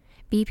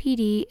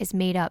 BPD is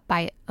made up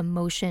by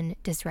emotion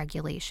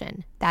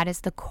dysregulation. That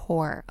is the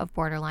core of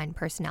borderline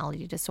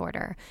personality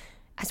disorder,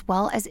 as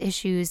well as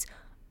issues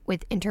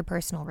with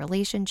interpersonal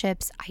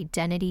relationships,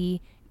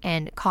 identity,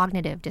 and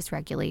cognitive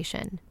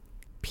dysregulation.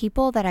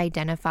 People that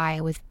identify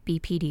with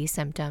BPD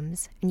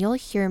symptoms, and you'll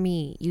hear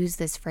me use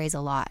this phrase a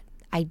lot,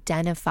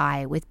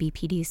 identify with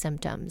BPD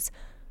symptoms.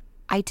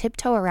 I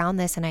tiptoe around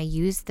this and I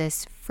use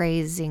this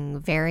phrasing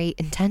very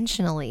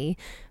intentionally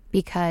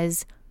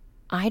because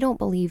I don't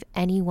believe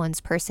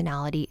anyone's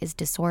personality is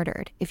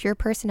disordered. If your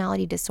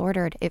personality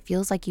disordered, it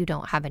feels like you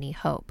don't have any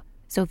hope.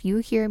 So if you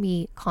hear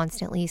me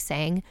constantly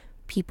saying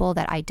people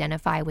that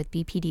identify with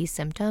BPD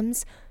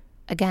symptoms,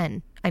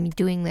 again, I'm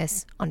doing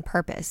this on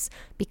purpose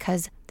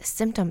because the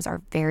symptoms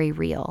are very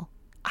real.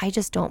 I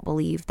just don't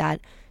believe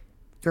that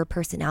your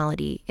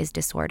personality is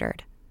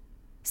disordered.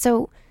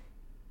 So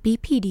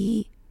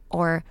BPD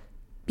or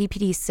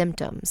BPD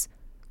symptoms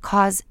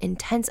cause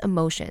intense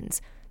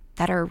emotions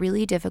that are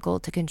really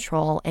difficult to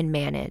control and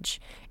manage.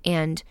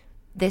 And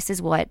this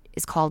is what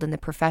is called in the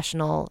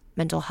professional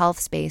mental health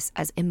space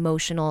as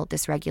emotional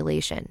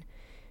dysregulation.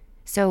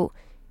 So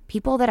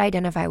people that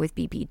identify with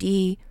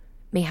BPD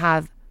may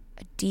have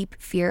a deep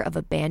fear of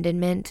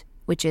abandonment,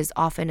 which is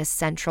often a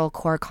central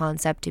core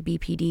concept to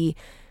BPD.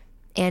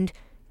 And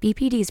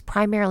BPD is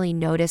primarily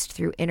noticed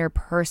through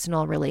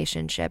interpersonal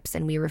relationships,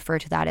 and we refer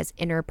to that as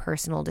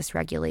interpersonal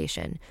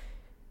dysregulation.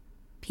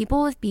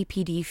 People with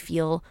BPD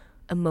feel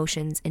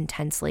emotions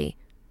intensely.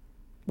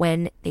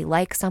 When they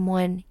like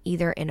someone,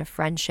 either in a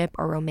friendship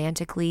or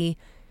romantically,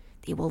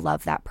 they will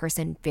love that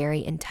person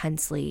very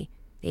intensely.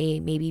 They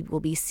maybe will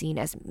be seen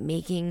as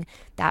making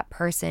that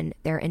person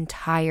their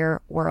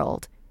entire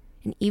world.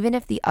 And even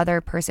if the other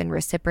person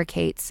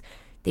reciprocates,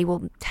 they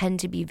will tend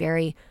to be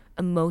very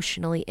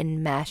emotionally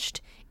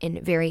enmeshed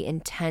in very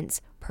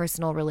intense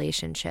personal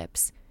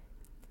relationships.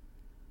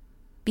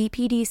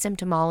 BPD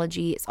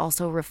symptomology is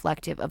also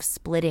reflective of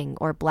splitting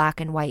or black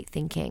and white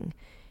thinking.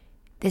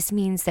 This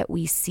means that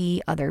we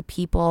see other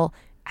people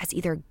as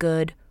either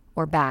good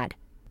or bad.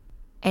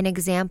 An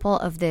example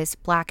of this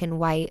black and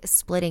white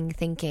splitting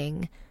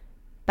thinking,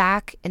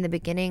 back in the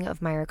beginning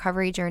of my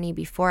recovery journey,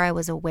 before I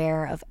was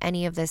aware of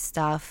any of this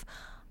stuff,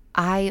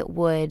 I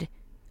would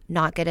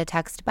not get a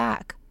text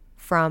back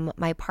from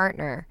my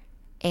partner,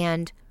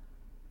 and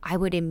I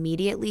would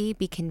immediately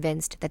be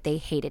convinced that they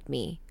hated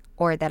me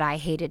or that I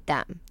hated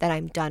them, that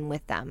I'm done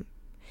with them.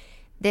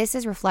 This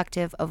is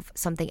reflective of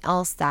something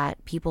else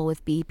that people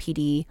with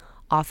BPD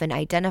often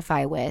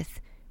identify with,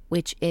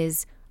 which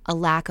is a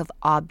lack of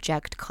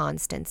object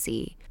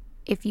constancy.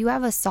 If you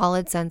have a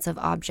solid sense of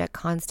object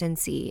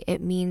constancy,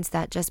 it means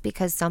that just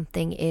because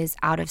something is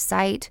out of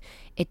sight,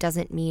 it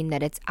doesn't mean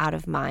that it's out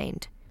of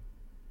mind.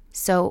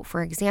 So,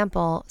 for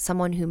example,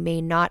 someone who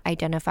may not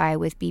identify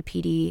with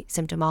BPD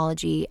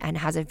symptomology and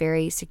has a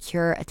very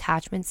secure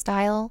attachment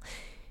style,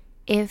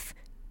 if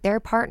their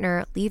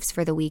partner leaves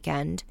for the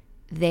weekend,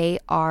 they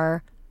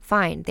are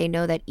fine. They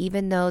know that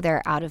even though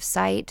they're out of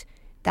sight,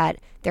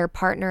 that their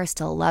partner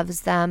still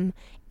loves them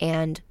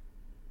and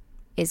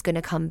is going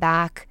to come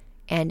back,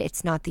 and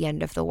it's not the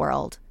end of the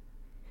world.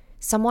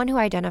 Someone who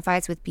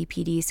identifies with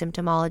BPD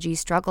symptomology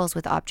struggles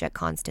with object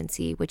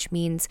constancy, which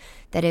means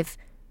that if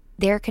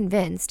they're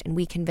convinced, and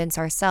we convince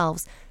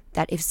ourselves,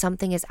 that if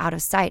something is out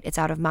of sight, it's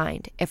out of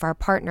mind. If our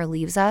partner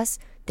leaves us,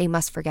 they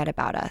must forget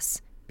about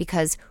us,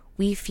 because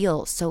we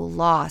feel so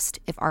lost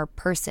if our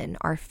person,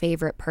 our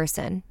favorite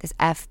person, this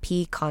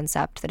FP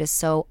concept that is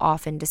so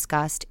often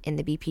discussed in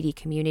the BPD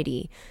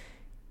community,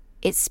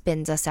 it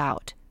spins us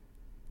out.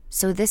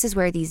 So this is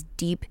where these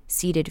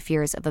deep-seated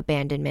fears of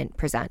abandonment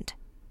present.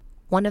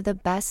 One of the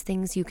best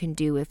things you can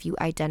do if you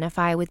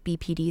identify with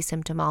BPD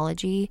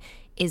symptomology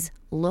is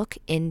look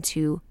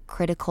into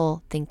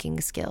critical thinking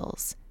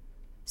skills.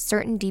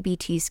 Certain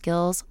DBT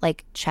skills,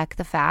 like check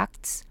the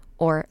facts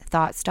or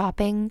thought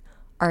stopping,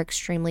 are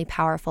extremely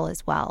powerful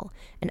as well.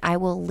 And I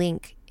will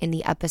link in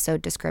the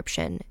episode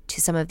description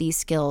to some of these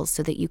skills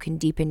so that you can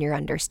deepen your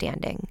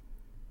understanding.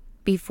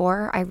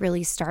 Before I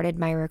really started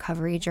my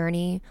recovery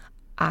journey,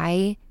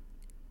 I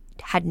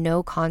had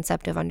no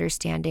concept of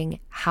understanding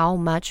how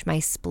much my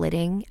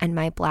splitting and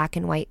my black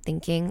and white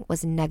thinking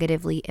was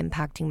negatively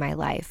impacting my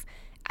life.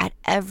 At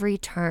every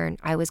turn,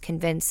 I was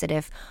convinced that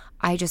if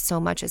I just so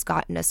much as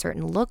gotten a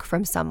certain look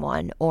from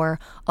someone or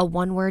a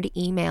one-word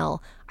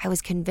email, I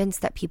was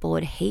convinced that people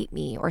would hate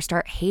me or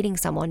start hating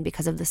someone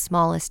because of the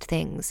smallest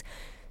things.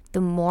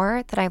 The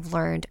more that I've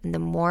learned and the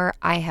more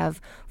I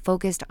have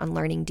focused on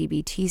learning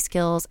DBT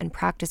skills and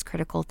practice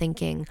critical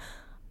thinking,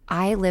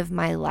 I live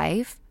my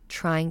life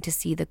trying to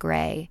see the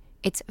gray.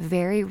 It's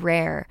very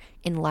rare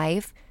in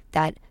life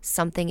that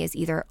something is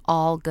either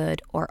all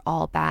good or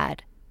all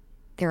bad.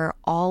 There are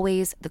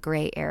always the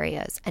gray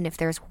areas. And if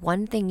there's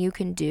one thing you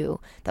can do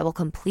that will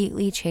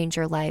completely change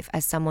your life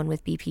as someone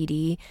with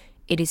BPD,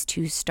 it is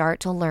to start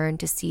to learn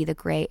to see the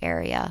gray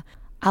area.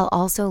 I'll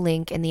also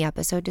link in the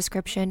episode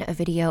description a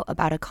video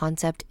about a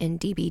concept in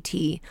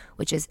DBT,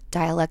 which is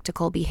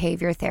dialectical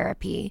behavior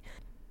therapy,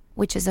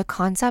 which is a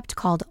concept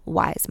called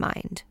wise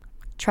mind.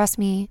 Trust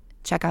me,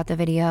 check out the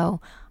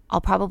video.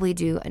 I'll probably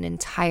do an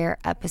entire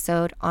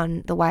episode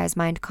on the wise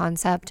mind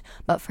concept,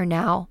 but for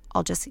now,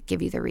 I'll just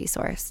give you the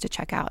resource to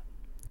check out.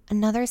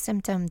 Another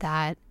symptom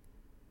that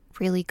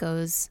really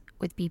goes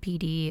with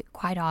BPD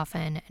quite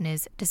often and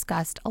is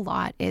discussed a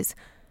lot is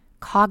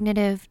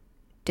cognitive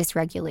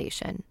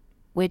dysregulation,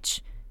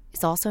 which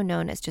is also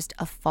known as just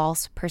a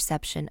false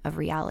perception of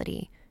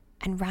reality.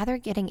 And rather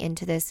getting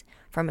into this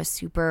from a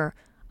super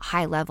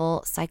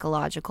high-level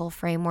psychological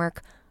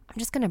framework, I'm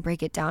just going to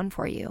break it down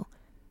for you.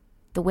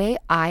 The way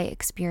I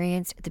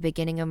experienced at the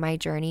beginning of my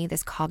journey,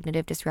 this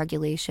cognitive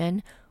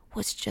dysregulation,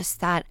 was just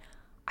that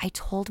I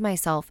told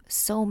myself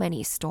so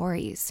many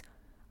stories.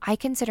 I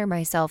consider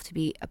myself to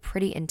be a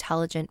pretty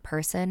intelligent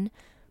person,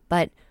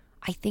 but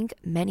I think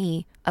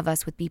many of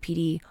us with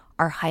BPD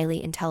are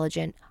highly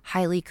intelligent,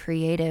 highly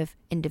creative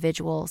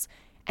individuals.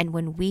 And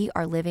when we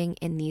are living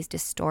in these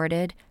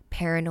distorted,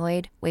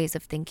 paranoid ways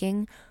of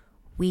thinking,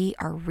 we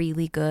are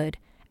really good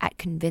at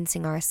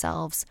convincing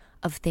ourselves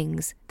of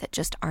things that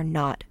just are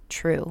not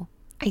true.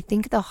 I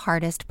think the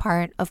hardest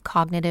part of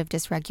cognitive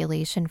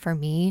dysregulation for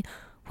me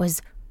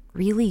was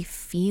really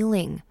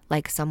feeling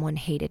like someone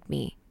hated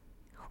me,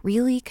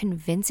 really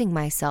convincing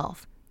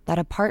myself that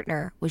a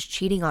partner was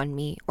cheating on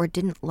me or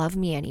didn't love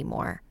me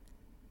anymore.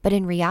 But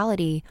in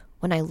reality,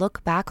 when I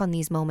look back on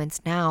these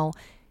moments now,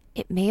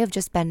 it may have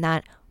just been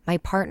that my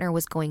partner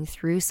was going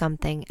through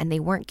something and they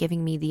weren't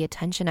giving me the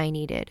attention I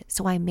needed.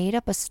 So I made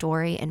up a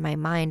story in my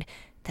mind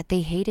that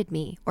they hated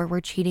me or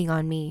were cheating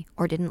on me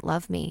or didn't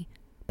love me.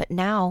 But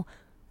now,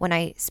 when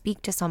I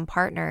speak to some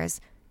partners,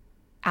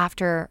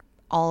 after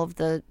all of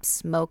the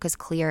smoke is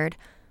cleared,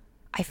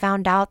 I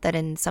found out that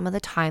in some of the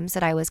times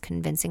that I was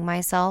convincing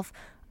myself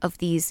of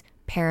these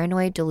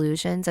paranoid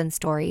delusions and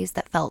stories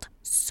that felt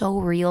so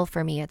real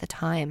for me at the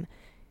time,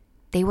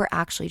 they were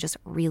actually just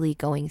really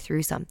going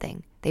through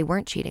something. They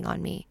weren't cheating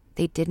on me.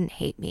 They didn't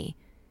hate me.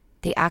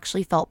 They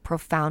actually felt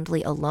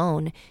profoundly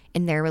alone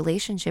in their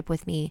relationship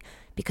with me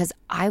because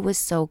I was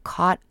so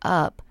caught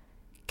up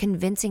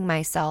convincing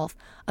myself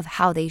of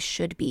how they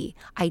should be,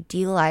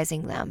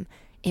 idealizing them.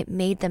 It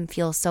made them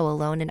feel so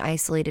alone and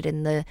isolated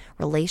in the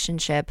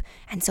relationship.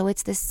 And so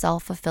it's this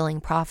self-fulfilling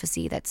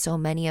prophecy that so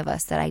many of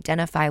us that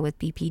identify with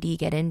BPD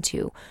get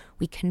into.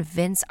 We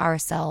convince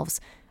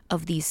ourselves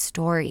of these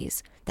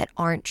stories that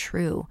aren't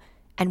true.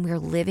 And we're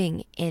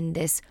living in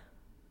this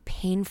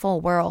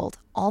painful world,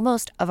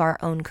 almost of our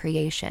own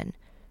creation.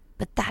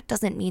 But that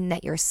doesn't mean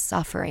that your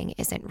suffering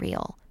isn't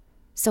real.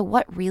 So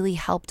what really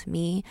helped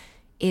me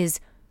is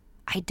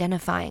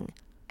identifying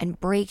and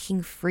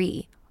breaking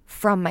free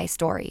from my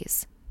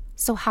stories.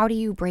 So how do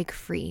you break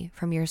free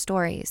from your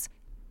stories?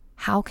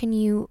 How can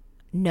you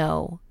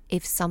know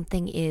if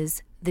something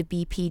is the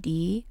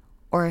BPD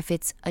or if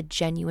it's a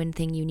genuine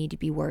thing you need to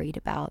be worried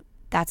about?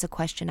 That's a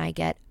question I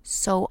get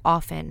so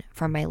often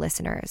from my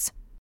listeners.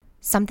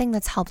 Something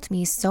that's helped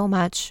me so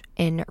much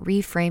in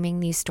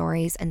reframing these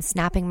stories and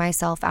snapping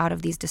myself out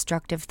of these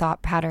destructive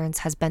thought patterns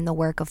has been the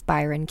work of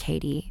Byron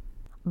Katie.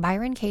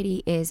 Byron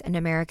Katie is an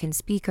American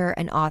speaker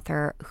and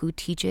author who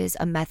teaches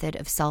a method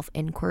of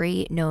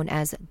self-inquiry known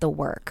as the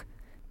work.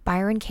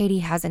 Byron Katie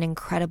has an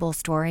incredible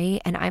story,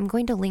 and I'm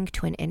going to link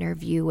to an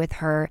interview with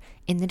her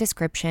in the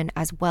description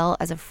as well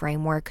as a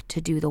framework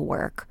to do the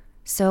work.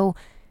 So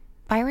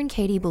Byron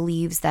Katie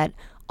believes that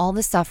all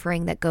the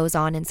suffering that goes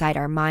on inside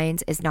our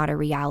minds is not a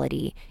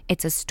reality.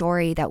 It's a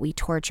story that we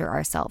torture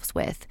ourselves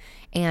with.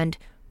 And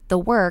the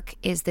work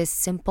is this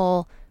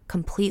simple,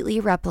 completely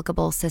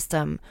replicable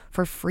system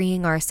for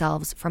freeing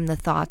ourselves from the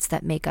thoughts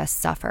that make us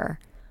suffer.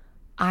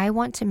 I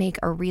want to make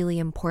a really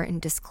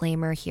important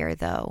disclaimer here,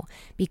 though,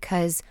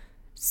 because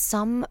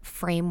some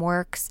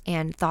frameworks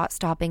and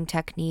thought-stopping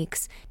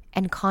techniques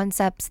and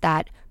concepts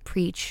that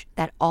preach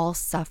that all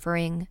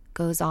suffering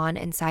goes on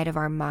inside of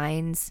our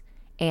minds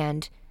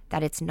and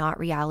that it's not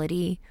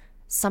reality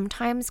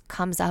sometimes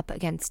comes up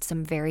against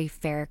some very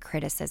fair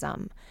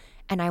criticism.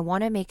 And I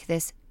want to make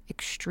this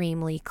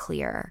extremely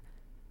clear.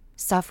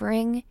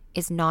 Suffering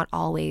is not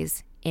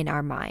always in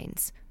our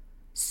minds.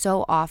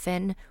 So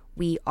often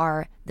we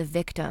are the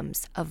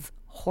victims of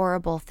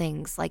horrible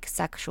things like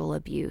sexual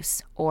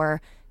abuse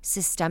or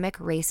systemic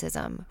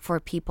racism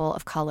for people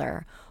of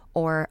color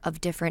or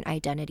of different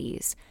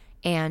identities.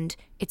 And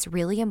it's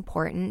really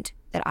important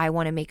that I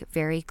want to make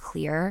very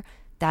clear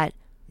that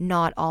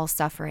not all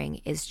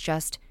suffering is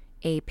just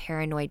a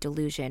paranoid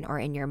delusion or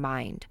in your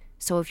mind.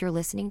 So if you're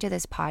listening to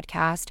this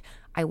podcast,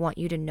 I want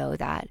you to know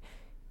that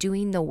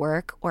doing the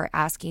work or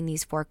asking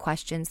these 4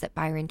 questions that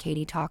Byron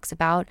Katie talks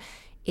about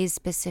is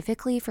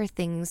specifically for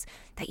things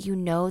that you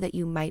know that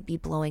you might be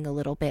blowing a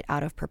little bit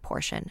out of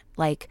proportion.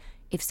 Like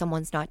if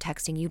someone's not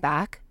texting you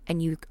back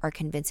and you are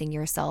convincing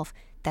yourself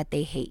that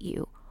they hate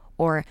you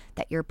or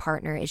that your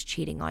partner is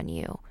cheating on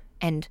you.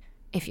 And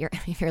if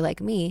you're like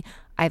me,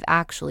 I've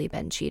actually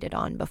been cheated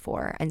on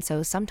before. And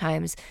so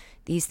sometimes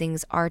these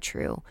things are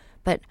true.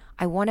 But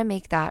I want to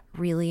make that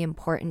really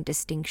important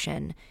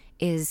distinction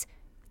is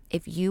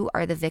if you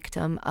are the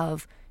victim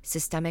of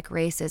systemic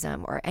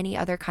racism or any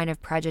other kind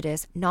of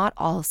prejudice, not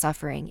all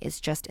suffering is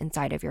just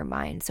inside of your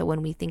mind. So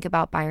when we think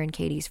about Byron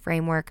Katie's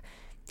framework,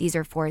 these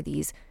are for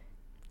these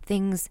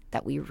things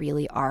that we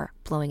really are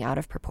blowing out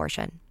of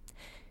proportion.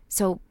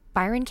 So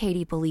Byron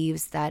Katie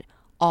believes that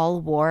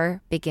all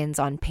war begins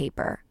on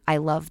paper. I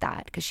love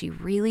that because she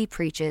really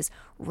preaches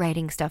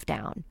writing stuff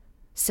down.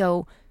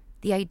 So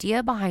the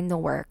idea behind the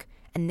work,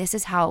 and this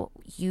is how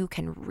you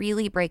can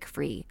really break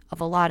free of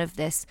a lot of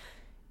this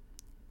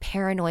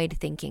paranoid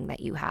thinking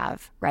that you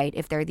have, right?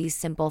 If there are these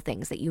simple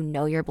things that you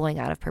know you're blowing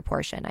out of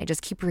proportion. I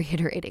just keep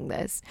reiterating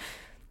this.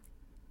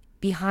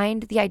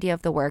 Behind the idea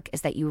of the work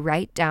is that you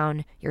write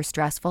down your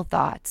stressful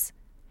thoughts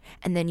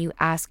and then you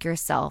ask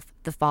yourself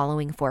the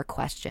following 4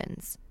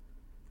 questions.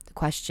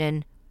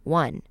 Question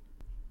 1,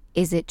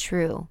 Is it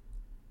true?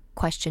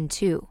 Question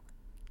 2,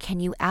 can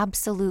you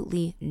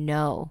absolutely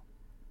know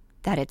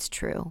that it's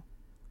true?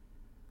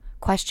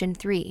 Question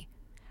 3,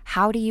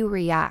 how do you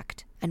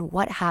react and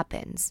what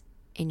happens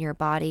in your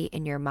body,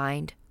 in your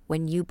mind,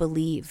 when you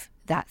believe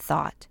that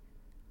thought?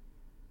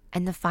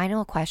 And the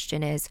final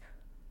question is,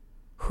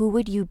 who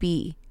would you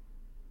be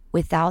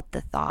without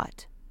the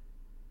thought?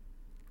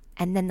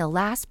 And then the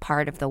last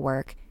part of the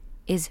work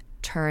is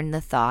turn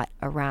the thought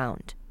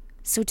around.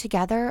 So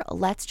together,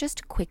 let's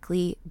just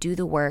quickly do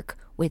the work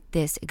with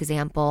this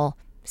example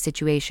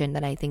situation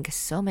that I think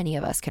so many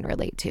of us can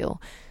relate to.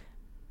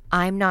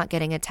 I'm not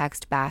getting a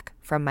text back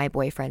from my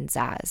boyfriend,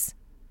 Zaz.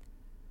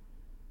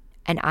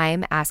 And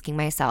I'm asking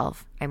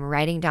myself, I'm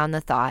writing down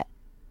the thought,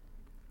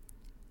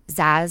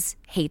 Zaz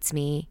hates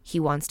me, he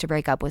wants to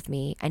break up with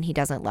me, and he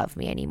doesn't love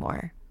me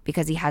anymore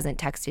because he hasn't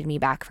texted me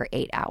back for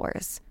 8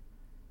 hours.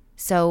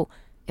 So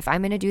if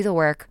I'm going to do the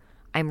work,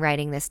 I'm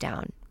writing this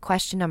down.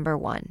 Question number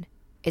 1,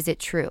 is it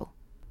true?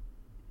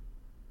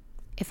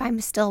 If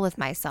I'm still with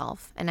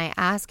myself and I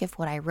ask if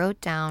what I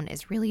wrote down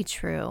is really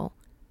true,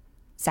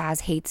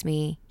 Zaz hates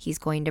me, he's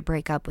going to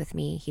break up with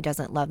me, he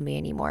doesn't love me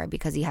anymore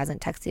because he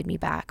hasn't texted me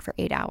back for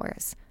 8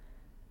 hours,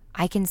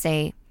 I can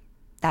say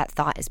that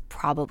thought is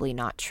probably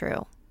not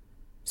true.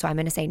 So I'm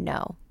going to say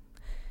no.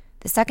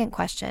 The second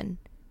question,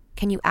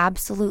 can you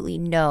absolutely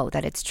know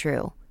that it's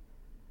true?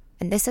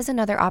 And this is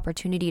another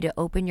opportunity to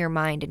open your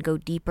mind and go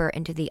deeper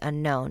into the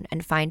unknown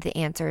and find the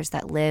answers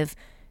that live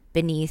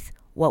beneath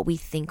what we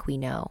think we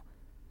know.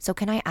 So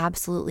can I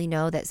absolutely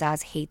know that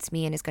Zaz hates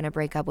me and is going to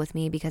break up with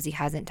me because he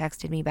hasn't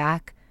texted me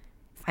back?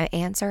 If I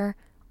answer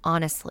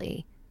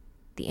honestly,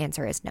 the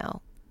answer is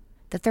no.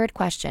 The third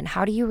question,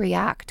 how do you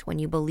react when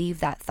you believe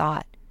that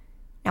thought?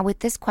 Now with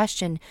this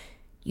question,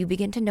 you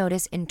begin to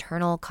notice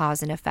internal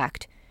cause and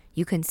effect.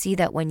 You can see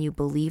that when you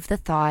believe the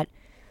thought,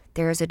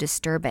 there is a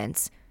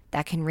disturbance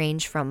that can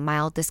range from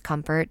mild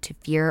discomfort to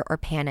fear or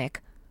panic.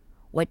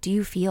 What do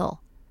you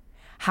feel?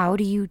 How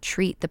do you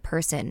treat the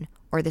person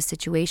or the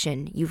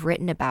situation you've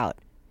written about?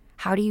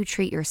 How do you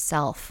treat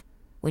yourself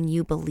when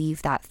you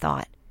believe that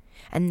thought?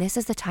 And this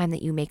is the time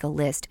that you make a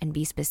list and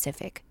be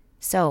specific.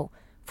 So,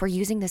 for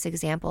using this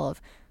example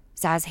of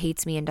Zaz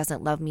hates me and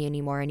doesn't love me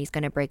anymore and he's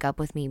going to break up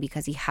with me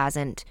because he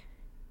hasn't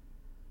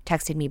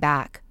texted me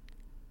back.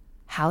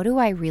 How do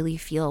I really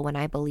feel when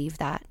I believe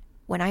that?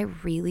 When I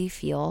really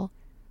feel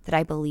that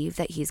I believe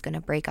that he's going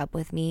to break up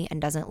with me and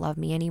doesn't love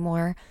me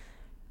anymore,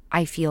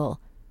 I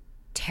feel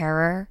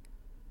terror,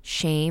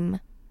 shame,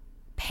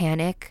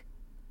 panic,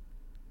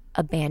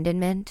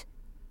 abandonment.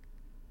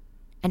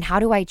 And how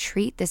do I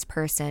treat this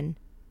person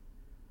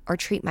or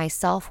treat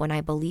myself when I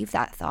believe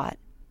that thought?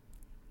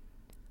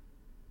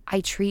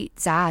 I treat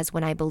Zaz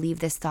when I believe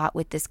this thought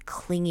with this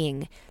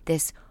clinging,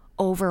 this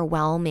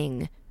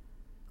overwhelming,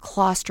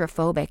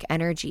 claustrophobic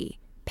energy,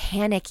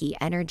 panicky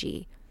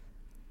energy.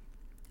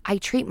 I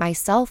treat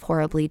myself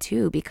horribly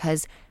too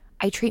because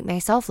I treat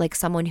myself like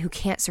someone who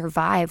can't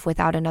survive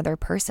without another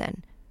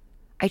person.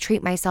 I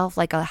treat myself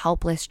like a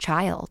helpless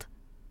child.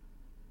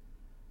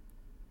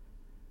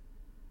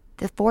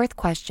 The fourth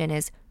question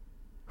is,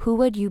 who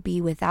would you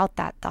be without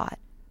that thought?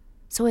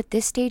 So at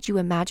this stage, you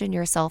imagine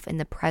yourself in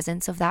the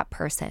presence of that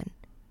person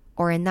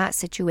or in that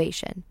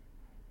situation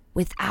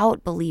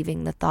without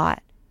believing the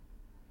thought.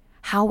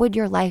 How would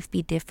your life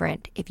be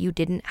different if you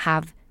didn't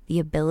have the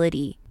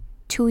ability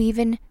to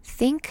even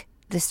think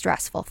the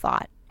stressful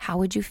thought? How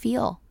would you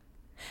feel?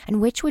 And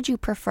which would you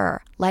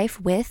prefer,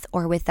 life with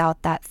or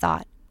without that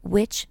thought?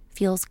 Which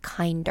feels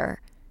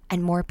kinder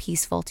and more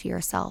peaceful to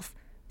yourself?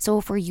 So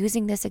if we're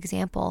using this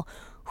example,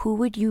 who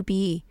would you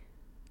be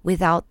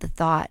without the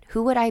thought?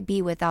 Who would I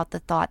be without the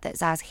thought that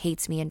Zaz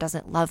hates me and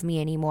doesn't love me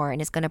anymore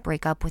and is going to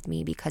break up with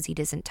me because he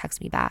doesn't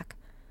text me back?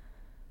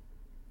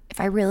 If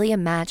I really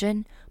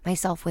imagine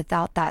myself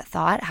without that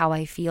thought, how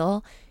I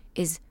feel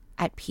is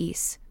at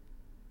peace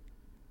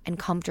and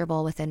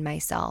comfortable within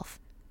myself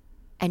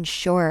and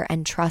sure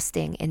and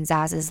trusting in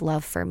Zaz's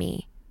love for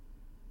me.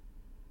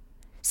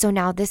 So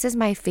now this is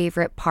my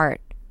favorite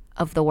part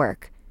of the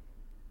work,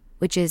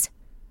 which is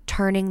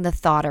turning the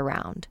thought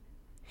around.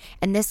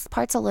 And this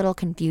part's a little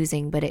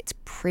confusing, but it's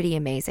pretty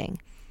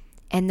amazing.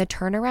 And the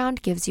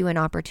turnaround gives you an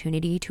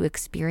opportunity to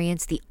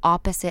experience the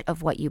opposite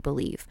of what you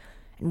believe.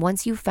 And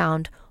once you've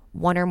found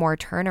one or more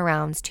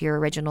turnarounds to your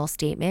original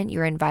statement,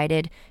 you're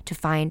invited to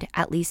find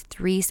at least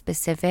 3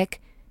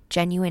 specific,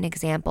 genuine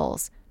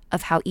examples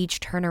of how each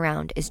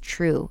turnaround is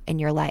true in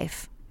your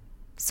life.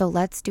 So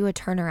let's do a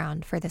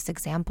turnaround for this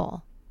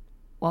example.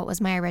 What was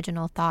my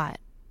original thought?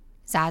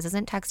 Zaz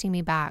isn't texting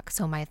me back,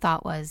 so my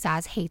thought was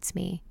Zaz hates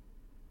me.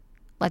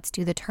 Let's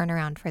do the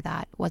turnaround for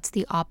that. What's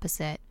the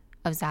opposite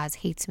of Zaz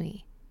hates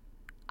me?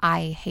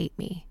 I hate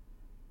me.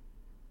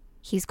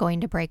 He's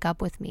going to break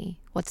up with me.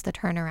 What's the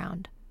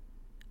turnaround?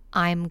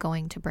 I'm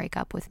going to break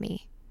up with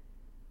me.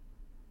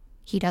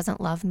 He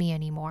doesn't love me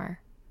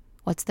anymore.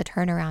 What's the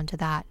turnaround to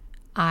that?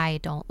 I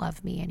don't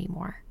love me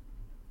anymore.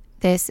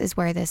 This is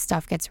where this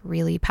stuff gets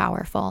really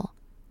powerful,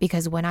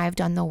 because when I've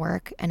done the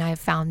work and I've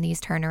found these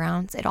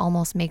turnarounds, it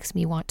almost makes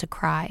me want to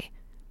cry.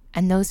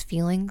 And those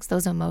feelings,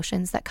 those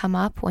emotions that come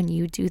up when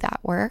you do that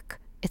work,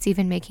 it's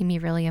even making me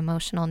really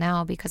emotional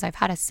now because I've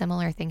had a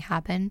similar thing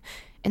happen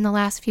in the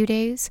last few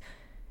days.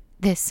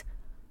 This,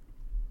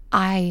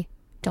 I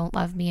don't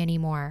love me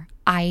anymore.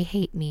 I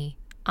hate me.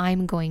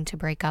 I'm going to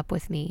break up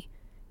with me.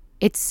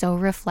 It's so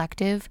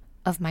reflective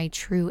of my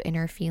true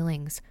inner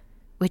feelings,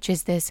 which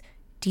is this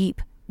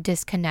deep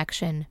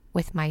disconnection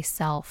with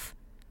myself.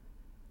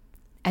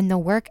 And the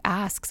work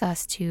asks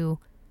us to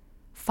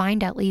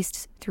find at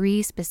least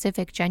 3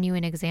 specific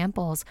genuine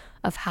examples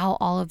of how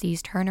all of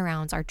these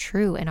turnarounds are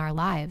true in our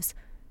lives.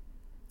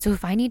 So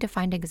if I need to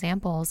find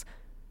examples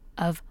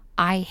of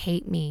I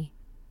hate me,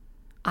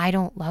 I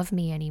don't love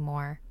me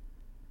anymore,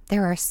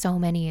 there are so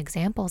many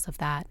examples of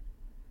that.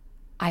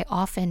 I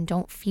often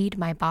don't feed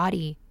my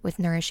body with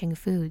nourishing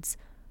foods.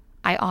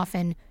 I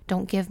often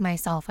don't give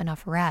myself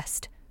enough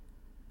rest.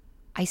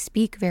 I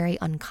speak very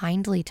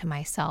unkindly to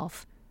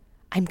myself.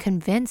 I'm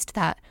convinced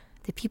that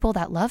the people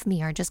that love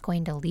me are just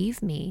going to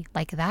leave me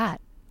like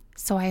that.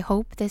 So I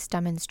hope this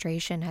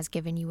demonstration has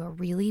given you a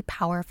really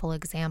powerful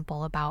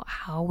example about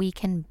how we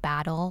can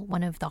battle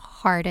one of the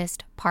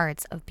hardest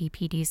parts of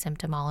BPD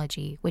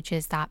symptomology, which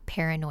is that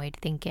paranoid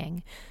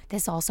thinking.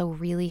 This also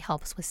really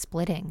helps with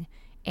splitting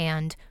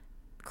and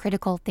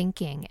critical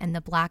thinking and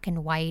the black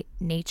and white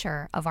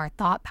nature of our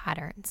thought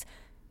patterns.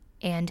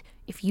 And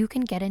if you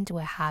can get into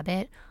a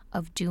habit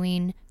of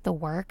doing the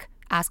work,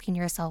 asking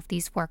yourself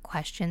these 4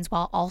 questions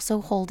while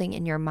also holding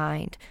in your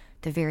mind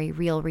the very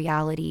real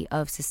reality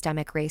of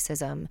systemic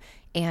racism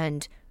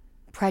and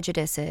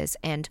prejudices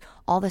and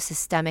all the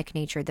systemic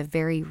nature, the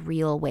very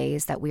real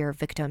ways that we are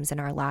victims in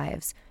our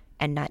lives,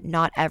 and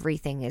not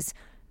everything is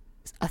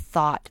a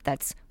thought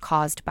that's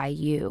caused by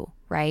you,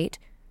 right?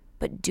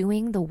 But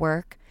doing the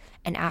work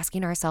and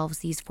asking ourselves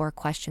these 4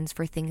 questions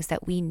for things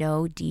that we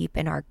know deep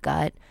in our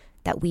gut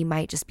that we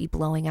might just be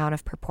blowing out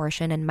of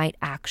proportion and might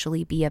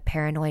actually be a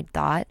paranoid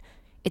thought,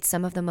 it's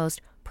some of the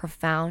most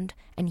profound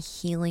and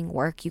healing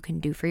work you can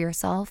do for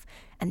yourself.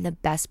 And the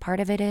best part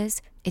of it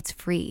is it's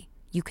free.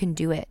 You can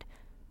do it.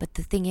 But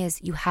the thing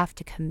is, you have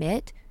to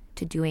commit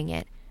to doing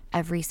it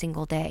every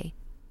single day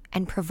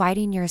and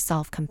providing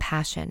yourself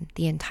compassion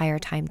the entire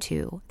time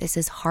too. This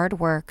is hard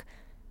work,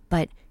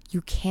 but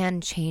you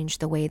can change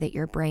the way that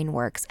your brain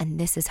works, and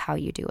this is how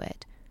you do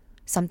it.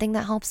 Something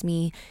that helps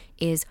me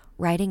is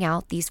writing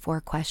out these 4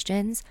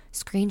 questions,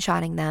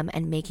 screenshotting them,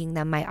 and making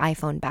them my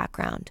iPhone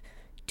background.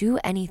 Do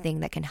anything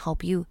that can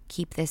help you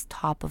keep this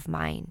top of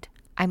mind.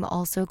 I'm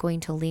also going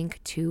to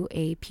link to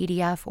a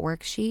PDF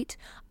worksheet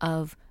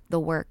of the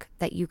work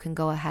that you can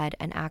go ahead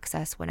and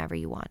access whenever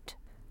you want.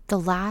 The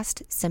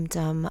last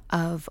symptom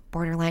of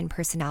borderline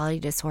personality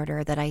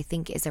disorder that I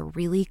think is a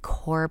really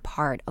core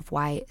part of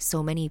why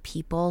so many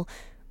people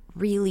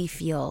really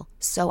feel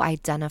so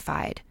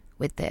identified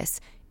with this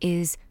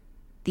is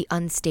the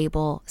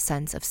unstable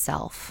sense of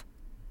self.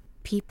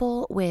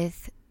 People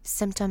with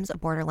symptoms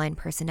of borderline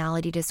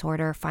personality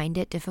disorder find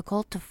it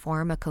difficult to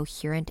form a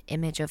coherent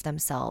image of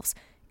themselves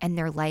and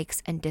their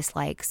likes and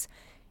dislikes.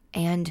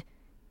 And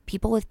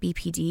people with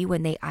BPD,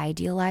 when they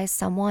idealize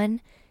someone,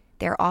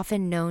 they're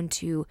often known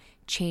to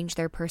change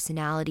their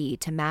personality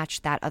to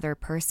match that other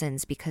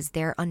person's because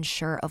they're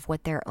unsure of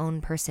what their own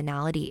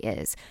personality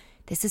is.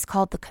 This is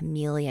called the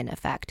chameleon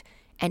effect,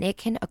 and it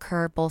can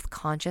occur both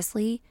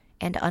consciously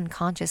and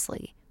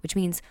unconsciously, which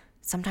means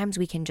sometimes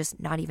we can just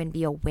not even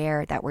be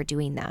aware that we're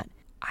doing that.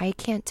 I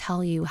can't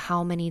tell you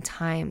how many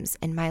times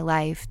in my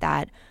life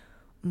that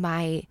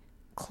my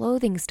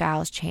clothing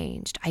styles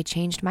changed. I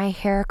changed my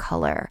hair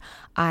color.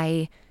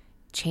 I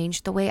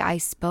changed the way I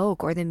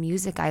spoke or the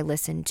music I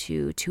listened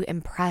to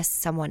impress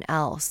someone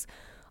else.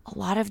 A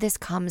lot of this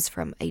comes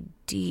from a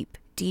deep,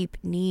 deep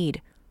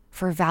need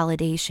for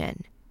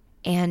validation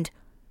and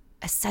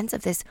a sense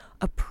of this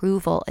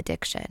approval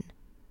addiction.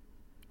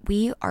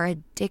 We are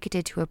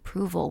addicted to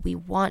approval. We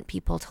want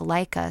people to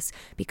like us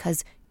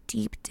because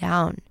deep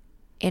down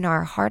in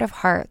our heart of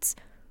hearts,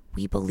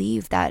 we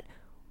believe that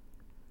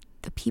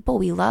the people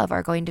we love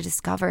are going to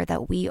discover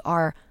that we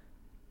are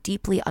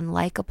deeply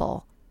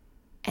unlikable.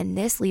 And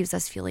this leaves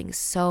us feeling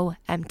so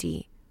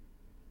empty.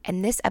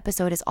 And this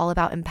episode is all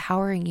about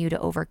empowering you to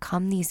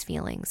overcome these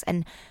feelings.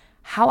 And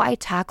how I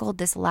tackled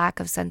this lack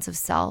of sense of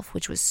self,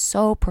 which was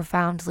so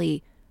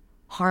profoundly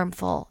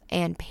harmful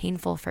and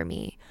painful for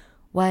me,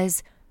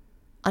 was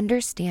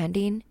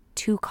understanding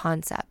 2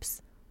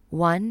 concepts.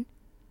 1,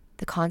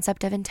 the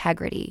concept of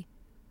integrity.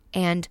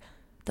 And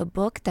the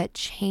book that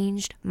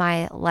changed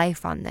my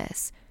life on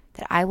this,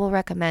 that I will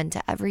recommend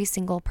to every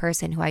single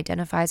person who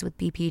identifies with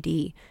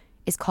BPD,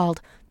 is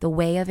called The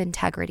Way of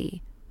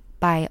Integrity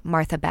by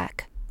Martha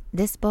Beck.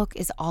 This book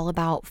is all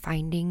about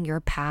finding your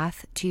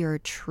path to your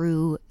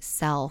true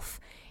self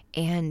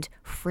and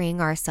freeing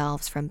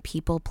ourselves from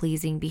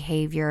people-pleasing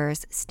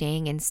behaviors,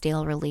 staying in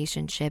stale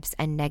relationships,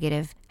 and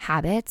negative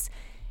habits.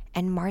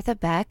 And Martha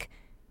Beck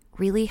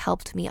really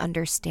helped me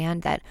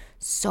understand that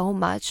so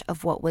much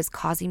of what was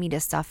causing me to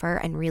suffer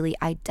and really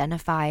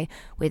identify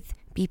with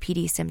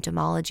BPD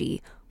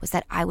symptomology was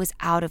that I was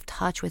out of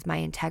touch with my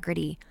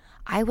integrity.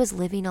 I was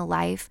living a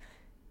life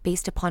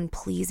based upon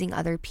pleasing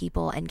other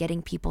people and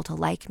getting people to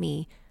like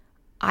me,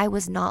 I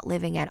was not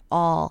living at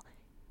all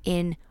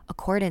in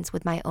accordance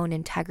with my own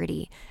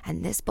integrity.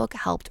 And this book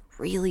helped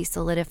really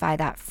solidify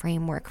that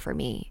framework for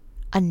me.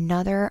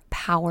 Another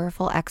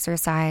powerful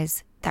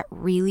exercise that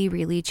really,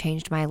 really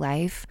changed my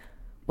life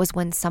was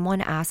when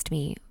someone asked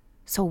me,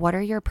 so what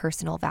are your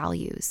personal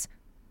values?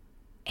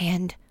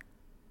 And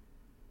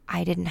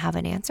I didn't have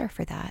an answer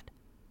for that.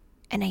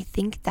 And I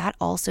think that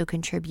also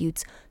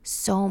contributes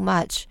so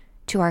much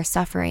to our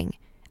suffering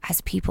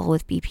as people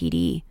with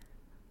BPD.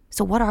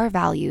 So what are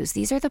values?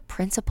 These are the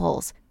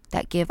principles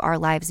that give our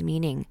lives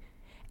meaning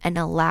and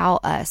allow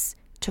us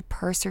to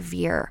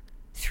persevere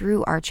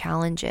through our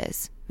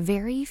challenges.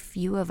 Very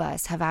few of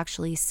us have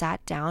actually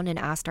sat down and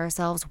asked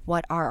ourselves,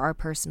 what are our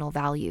personal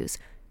values?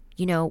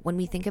 You know, when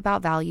we think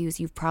about values,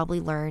 you've probably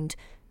learned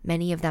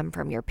many of them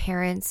from your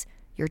parents,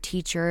 your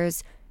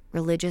teachers,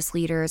 religious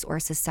leaders, or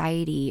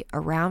society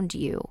around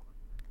you.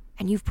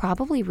 And you've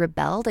probably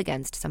rebelled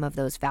against some of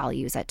those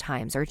values at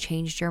times or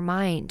changed your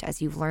mind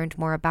as you've learned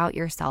more about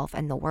yourself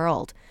and the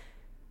world.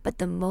 But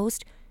the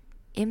most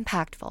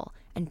impactful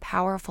and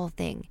powerful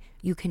thing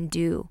you can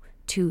do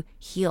to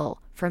heal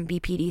from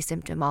BPD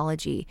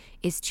symptomology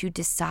is to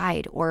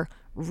decide or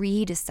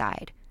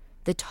redecide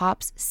the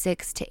top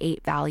 6 to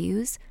 8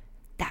 values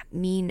that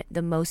mean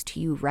the most to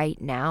you right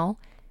now,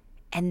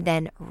 and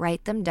then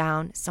write them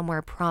down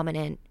somewhere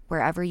prominent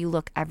wherever you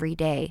look every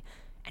day,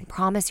 and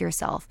promise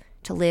yourself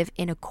to live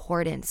in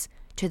accordance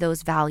to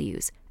those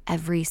values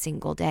every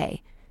single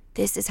day.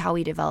 This is how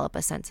we develop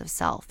a sense of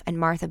self, and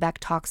Martha Beck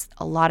talks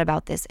a lot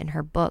about this in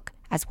her book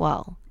as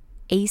well.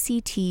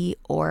 ACT,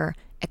 or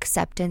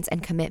acceptance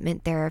and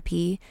commitment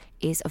therapy,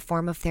 is a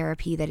form of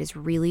therapy that is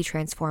really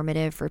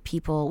transformative for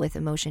people with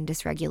emotion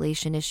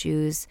dysregulation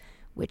issues,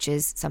 which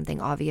is something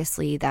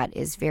obviously that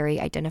is very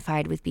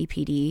identified with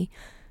BPD.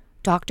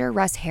 Dr.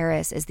 Russ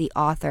Harris is the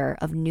author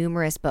of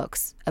numerous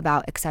books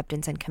about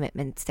acceptance and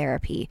commitment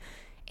therapy,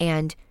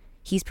 and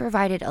he's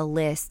provided a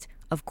list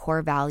of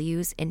core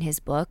values in his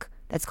book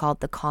that's called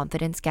The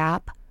Confidence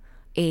Gap.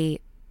 A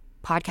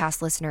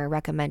podcast listener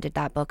recommended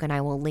that book, and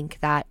I will link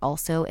that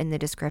also in the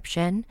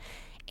description.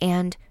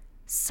 And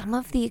some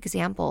of the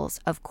examples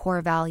of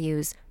core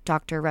values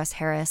Dr. Russ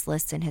Harris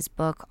lists in his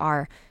book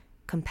are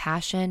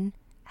compassion,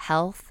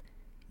 health,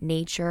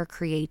 nature,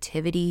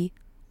 creativity,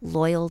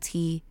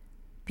 loyalty,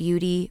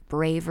 beauty,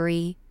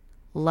 bravery,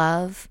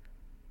 love,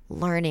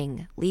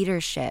 learning,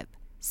 leadership,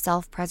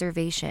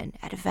 self-preservation,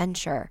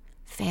 adventure,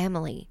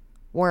 family,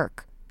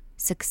 work,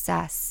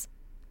 success,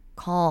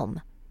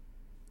 calm.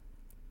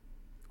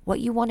 What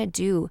you want to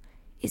do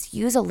is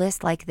use a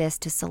list like this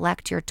to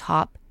select your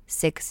top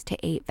 6 to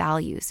 8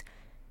 values.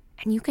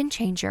 And you can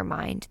change your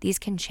mind. These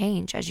can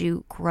change as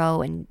you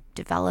grow and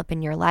develop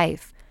in your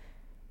life.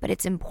 But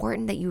it's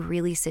important that you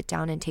really sit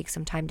down and take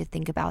some time to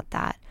think about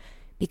that,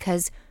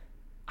 because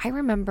I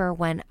remember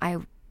when I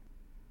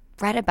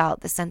read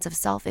about the sense of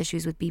self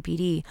issues with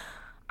BPD,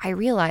 I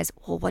realized,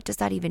 well, what does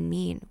that even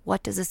mean?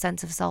 What does a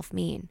sense of self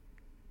mean?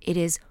 It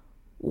is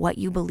what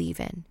you believe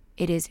in.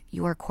 It is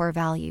your core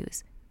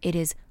values. It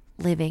is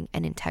living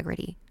in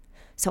integrity.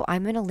 So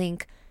I'm going to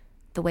link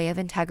The Way of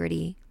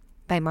Integrity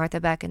by Martha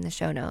Beck in the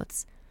show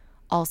notes,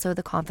 also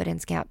The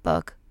Confidence Gap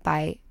book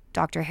by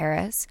Dr.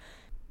 Harris,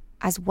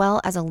 as well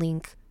as a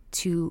link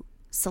to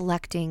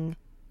selecting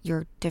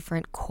your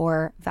different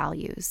core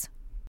values.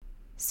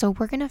 So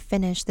we're going to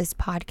finish this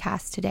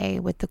podcast today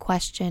with the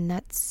question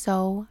that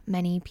so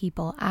many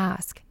people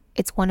ask.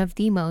 It's one of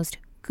the most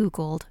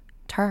Googled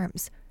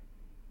terms.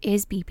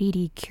 Is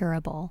BPD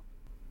curable?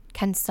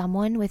 Can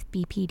someone with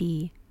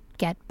BPD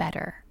get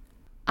better?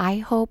 I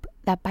hope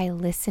that by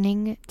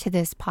listening to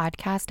this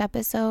podcast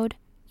episode,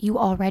 you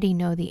already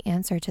know the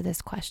answer to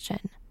this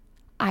question.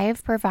 I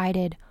have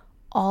provided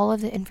all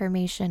of the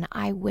information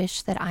I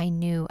wish that I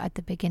knew at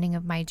the beginning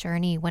of my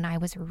journey when I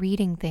was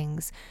reading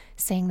things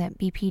saying that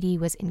BPD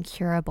was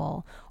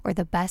incurable, or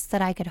the best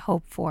that I could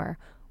hope for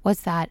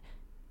was that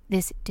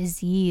this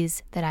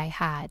disease that I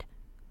had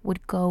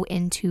would go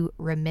into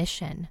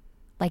remission,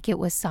 like it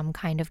was some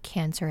kind of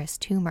cancerous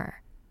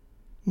tumor.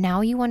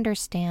 Now you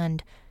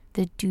understand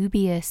the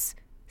dubious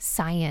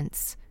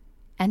science,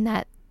 and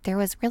that there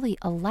was really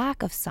a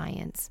lack of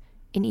science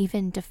in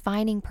even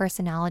defining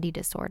personality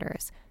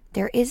disorders.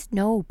 There is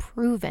no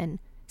proven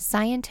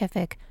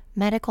scientific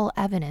medical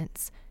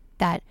evidence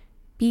that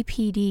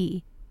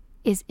BPD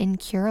is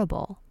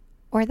incurable,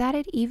 or that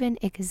it even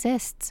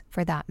exists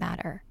for that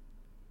matter.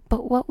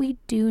 But what we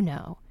do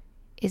know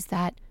is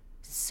that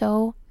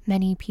so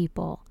many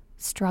people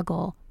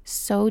struggle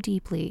so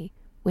deeply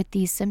with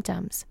these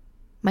symptoms,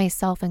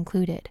 myself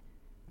included,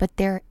 but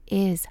there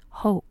is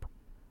hope.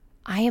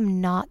 I am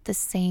not the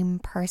same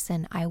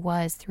person I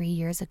was 3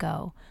 years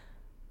ago.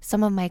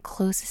 Some of my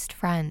closest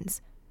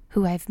friends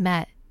who I've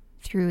met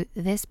through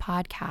this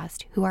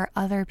podcast, who are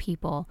other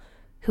people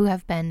who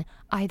have been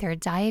either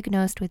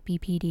diagnosed with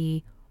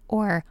BPD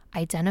or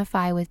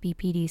identify with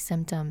BPD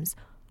symptoms,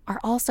 are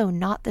also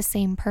not the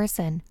same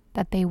person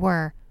that they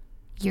were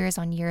years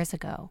on years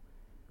ago.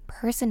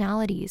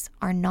 Personalities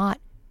are not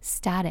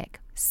static,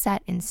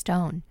 set in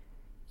stone.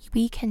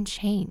 We can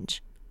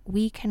change.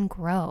 We can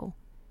grow.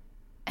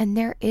 And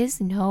there is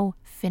no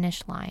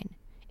finish line.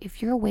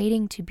 If you're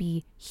waiting to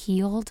be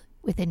healed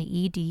with an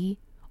ED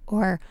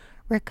or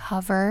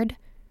recovered,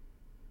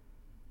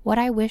 what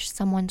I wish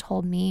someone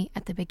told me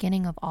at the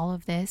beginning of all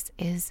of this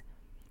is,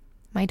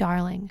 my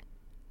darling,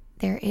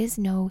 there is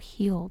no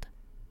healed.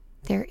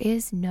 There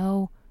is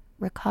no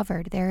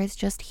recovered. There is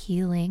just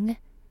healing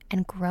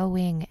and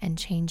growing and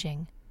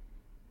changing.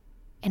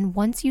 And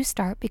once you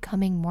start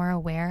becoming more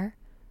aware,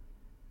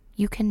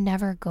 you can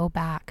never go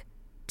back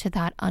to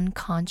that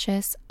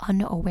unconscious,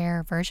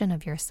 unaware version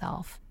of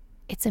yourself.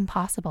 It's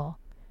impossible.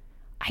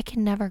 I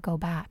can never go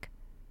back.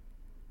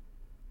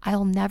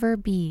 I'll never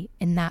be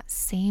in that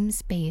same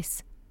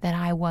space that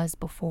I was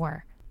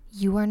before.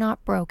 You are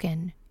not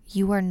broken.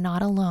 You are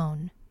not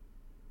alone.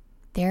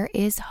 There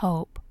is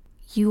hope.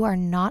 You are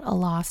not a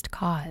lost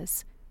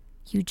cause.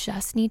 You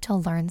just need to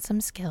learn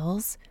some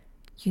skills.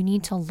 You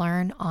need to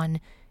learn on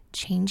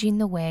changing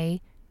the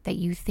way that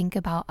you think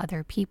about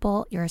other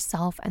people,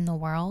 yourself, and the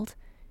world.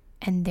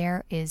 And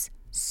there is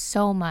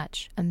so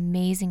much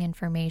amazing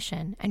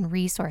information and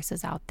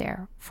resources out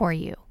there for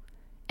you.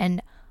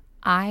 And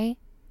I,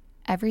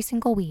 every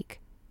single week,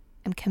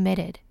 am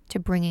committed to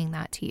bringing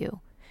that to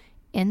you.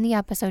 In the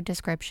episode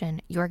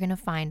description, you're going to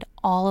find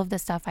all of the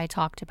stuff I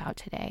talked about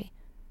today.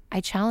 I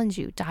challenge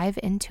you, dive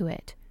into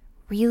it.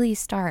 Really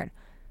start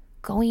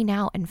going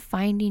out and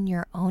finding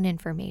your own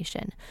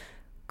information.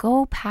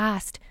 Go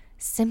past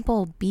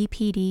simple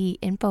BPD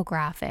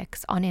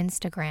infographics on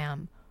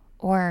Instagram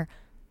or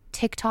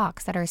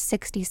TikToks that are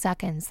 60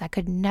 seconds that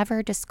could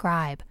never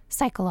describe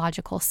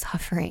psychological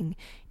suffering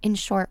in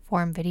short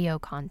form video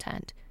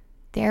content.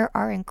 There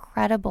are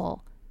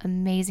incredible,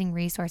 amazing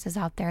resources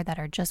out there that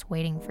are just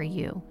waiting for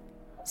you.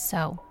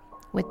 So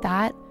with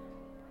that,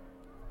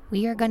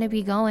 we are going to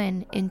be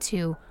going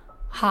into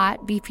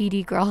hot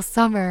BPD girl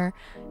summer.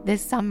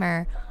 This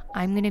summer,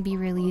 I'm going to be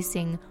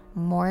releasing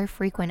more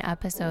frequent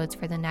episodes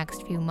for the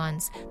next few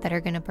months that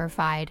are going to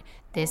provide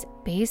this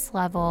base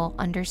level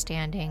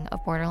understanding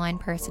of borderline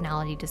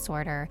personality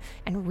disorder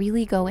and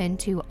really go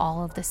into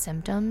all of the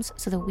symptoms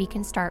so that we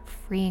can start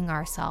freeing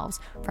ourselves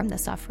from the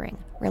suffering,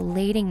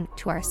 relating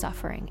to our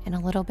suffering in a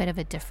little bit of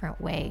a different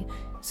way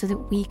so that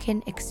we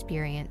can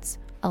experience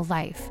a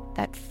life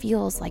that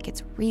feels like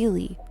it's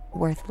really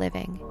worth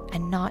living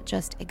and not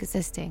just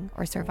existing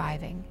or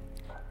surviving.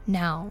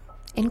 Now,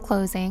 in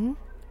closing,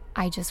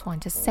 I just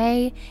want to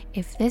say,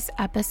 if this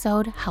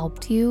episode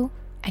helped you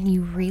and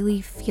you really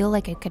feel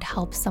like it could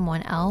help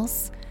someone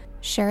else,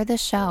 share the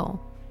show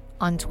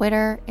on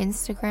Twitter,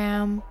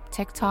 Instagram,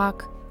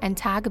 TikTok, and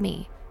tag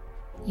me.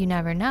 You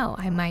never know,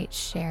 I might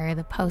share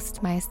the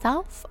post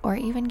myself or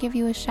even give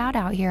you a shout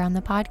out here on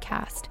the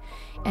podcast.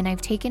 And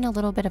I've taken a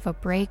little bit of a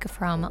break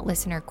from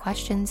listener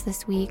questions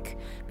this week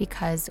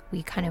because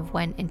we kind of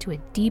went into a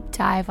deep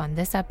dive on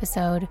this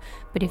episode.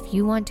 But if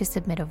you want to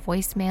submit a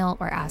voicemail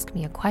or ask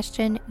me a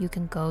question, you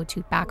can go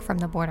to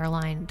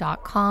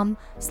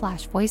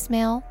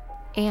backfromtheborderline.com/voicemail.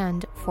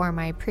 And for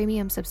my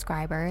premium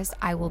subscribers,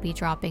 I will be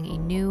dropping a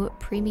new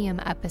premium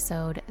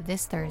episode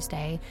this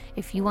Thursday.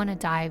 If you want to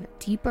dive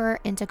deeper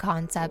into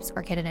concepts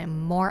or get in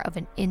more of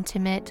an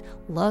intimate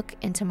look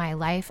into my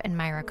life and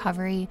my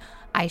recovery,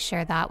 I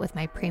share that with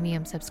my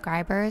premium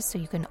subscribers. So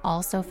you can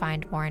also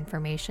find more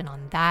information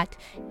on that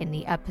in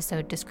the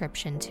episode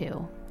description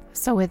too.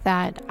 So with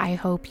that, I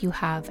hope you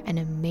have an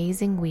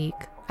amazing week.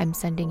 I'm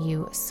sending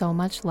you so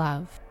much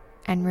love.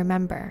 And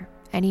remember,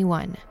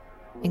 anyone,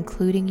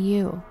 including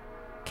you,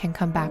 can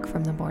come back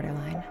from the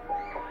borderline.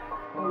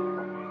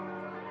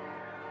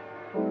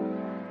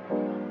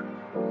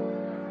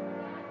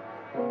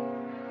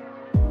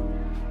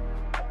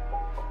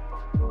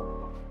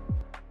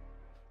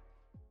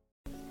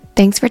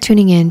 Thanks for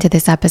tuning in to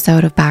this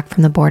episode of Back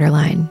from the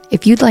Borderline.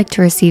 If you'd like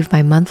to receive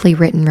my monthly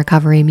written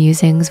recovery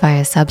musings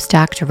via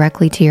Substack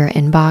directly to your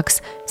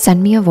inbox,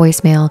 send me a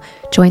voicemail,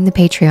 join the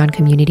Patreon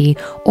community,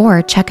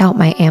 or check out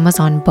my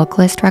Amazon book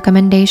list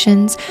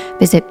recommendations.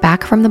 Visit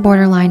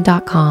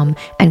backfromtheborderline.com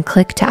and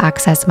click to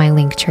access my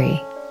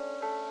Linktree.